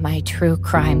down my true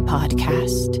crime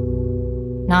podcast.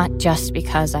 Not just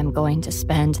because I'm going to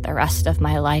spend the rest of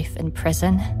my life in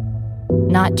prison.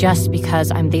 Not just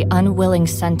because I'm the unwilling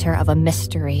center of a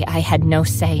mystery I had no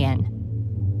say in.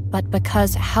 But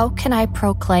because how can I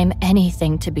proclaim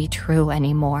anything to be true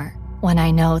anymore when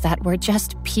I know that we're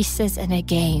just pieces in a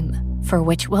game for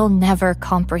which we'll never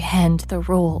comprehend the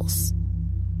rules?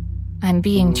 I'm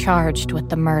being charged with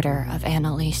the murder of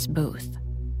Annalise Booth.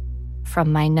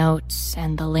 From my notes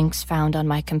and the links found on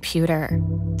my computer,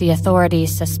 the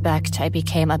authorities suspect I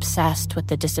became obsessed with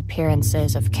the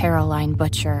disappearances of Caroline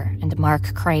Butcher and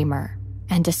Mark Kramer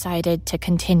and decided to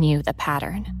continue the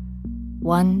pattern.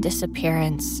 One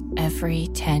disappearance every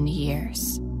 10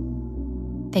 years.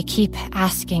 They keep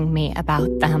asking me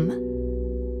about them.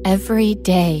 Every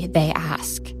day they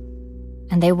ask.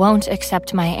 And they won't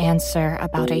accept my answer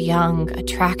about a young,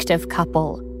 attractive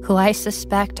couple who I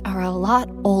suspect are a lot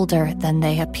older than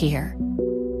they appear.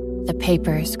 The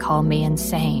papers call me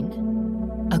insane.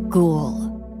 A ghoul.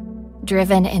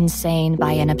 Driven insane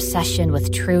by an obsession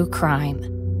with true crime,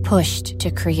 pushed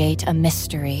to create a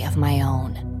mystery of my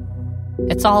own.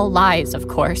 It's all lies, of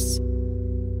course.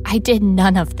 I did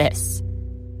none of this.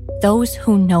 Those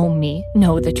who know me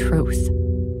know the truth.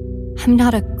 I'm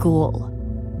not a ghoul.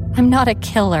 I'm not a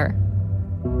killer.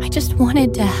 I just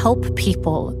wanted to help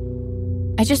people.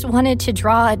 I just wanted to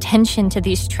draw attention to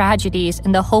these tragedies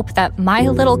in the hope that my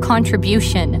little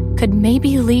contribution could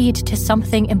maybe lead to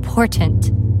something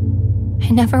important. I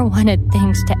never wanted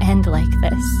things to end like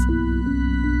this.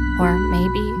 Or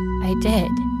maybe I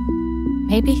did.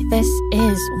 Maybe this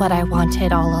is what I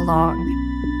wanted all along.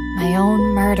 My own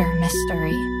murder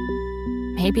mystery.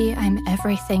 Maybe I'm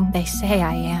everything they say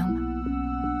I am.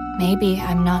 Maybe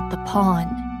I'm not the pawn,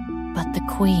 but the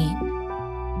queen.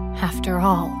 After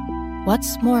all,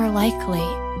 what's more likely?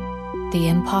 The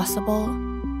impossible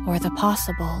or the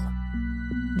possible?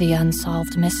 The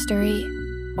unsolved mystery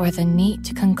or the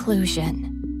neat conclusion?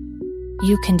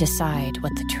 You can decide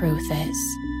what the truth is.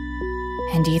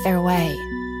 And either way,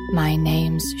 my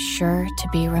name's sure to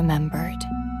be remembered.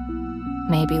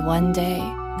 Maybe one day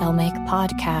they'll make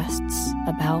podcasts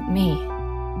about me.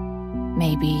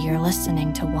 Maybe you're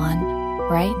listening to one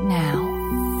right now.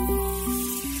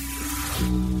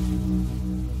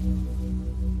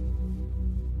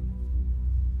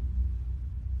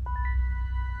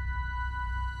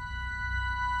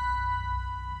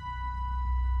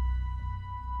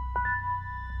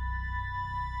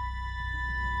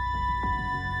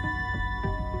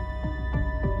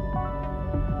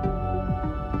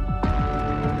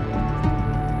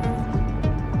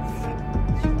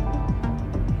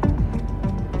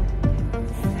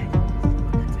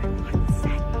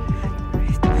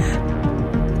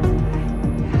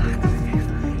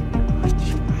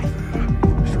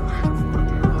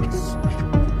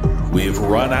 We've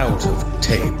run out of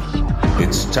tape.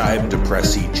 It's time to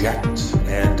press eject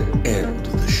and end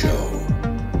the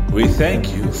show. We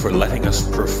thank you for letting us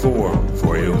perform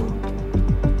for you.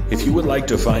 If you would like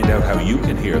to find out how you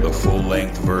can hear the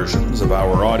full-length versions of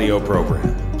our audio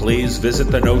program, please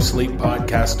visit the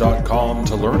NoSleepPodcast.com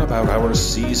to learn about our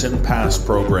Season Pass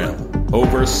program.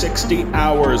 Over 60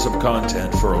 hours of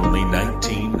content for only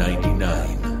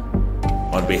 $19.99.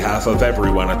 On behalf of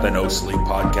everyone at the No Sleep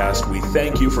Podcast, we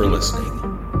thank you for listening.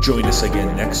 Join us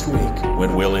again next week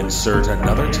when we'll insert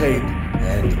another tape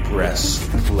and press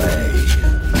play.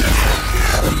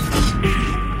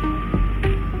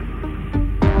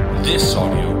 This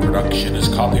audio production is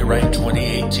copyright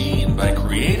 2018 by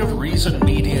Creative Reason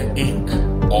Media,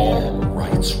 Inc. All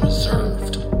rights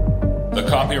reserved. The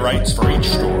copyrights for each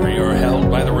story are held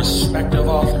by the respective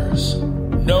authors.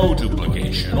 No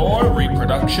duplication or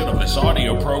reproduction of this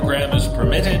audio program is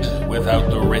permitted without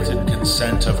the written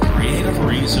consent of Creative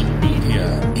Reason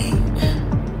Media, Inc.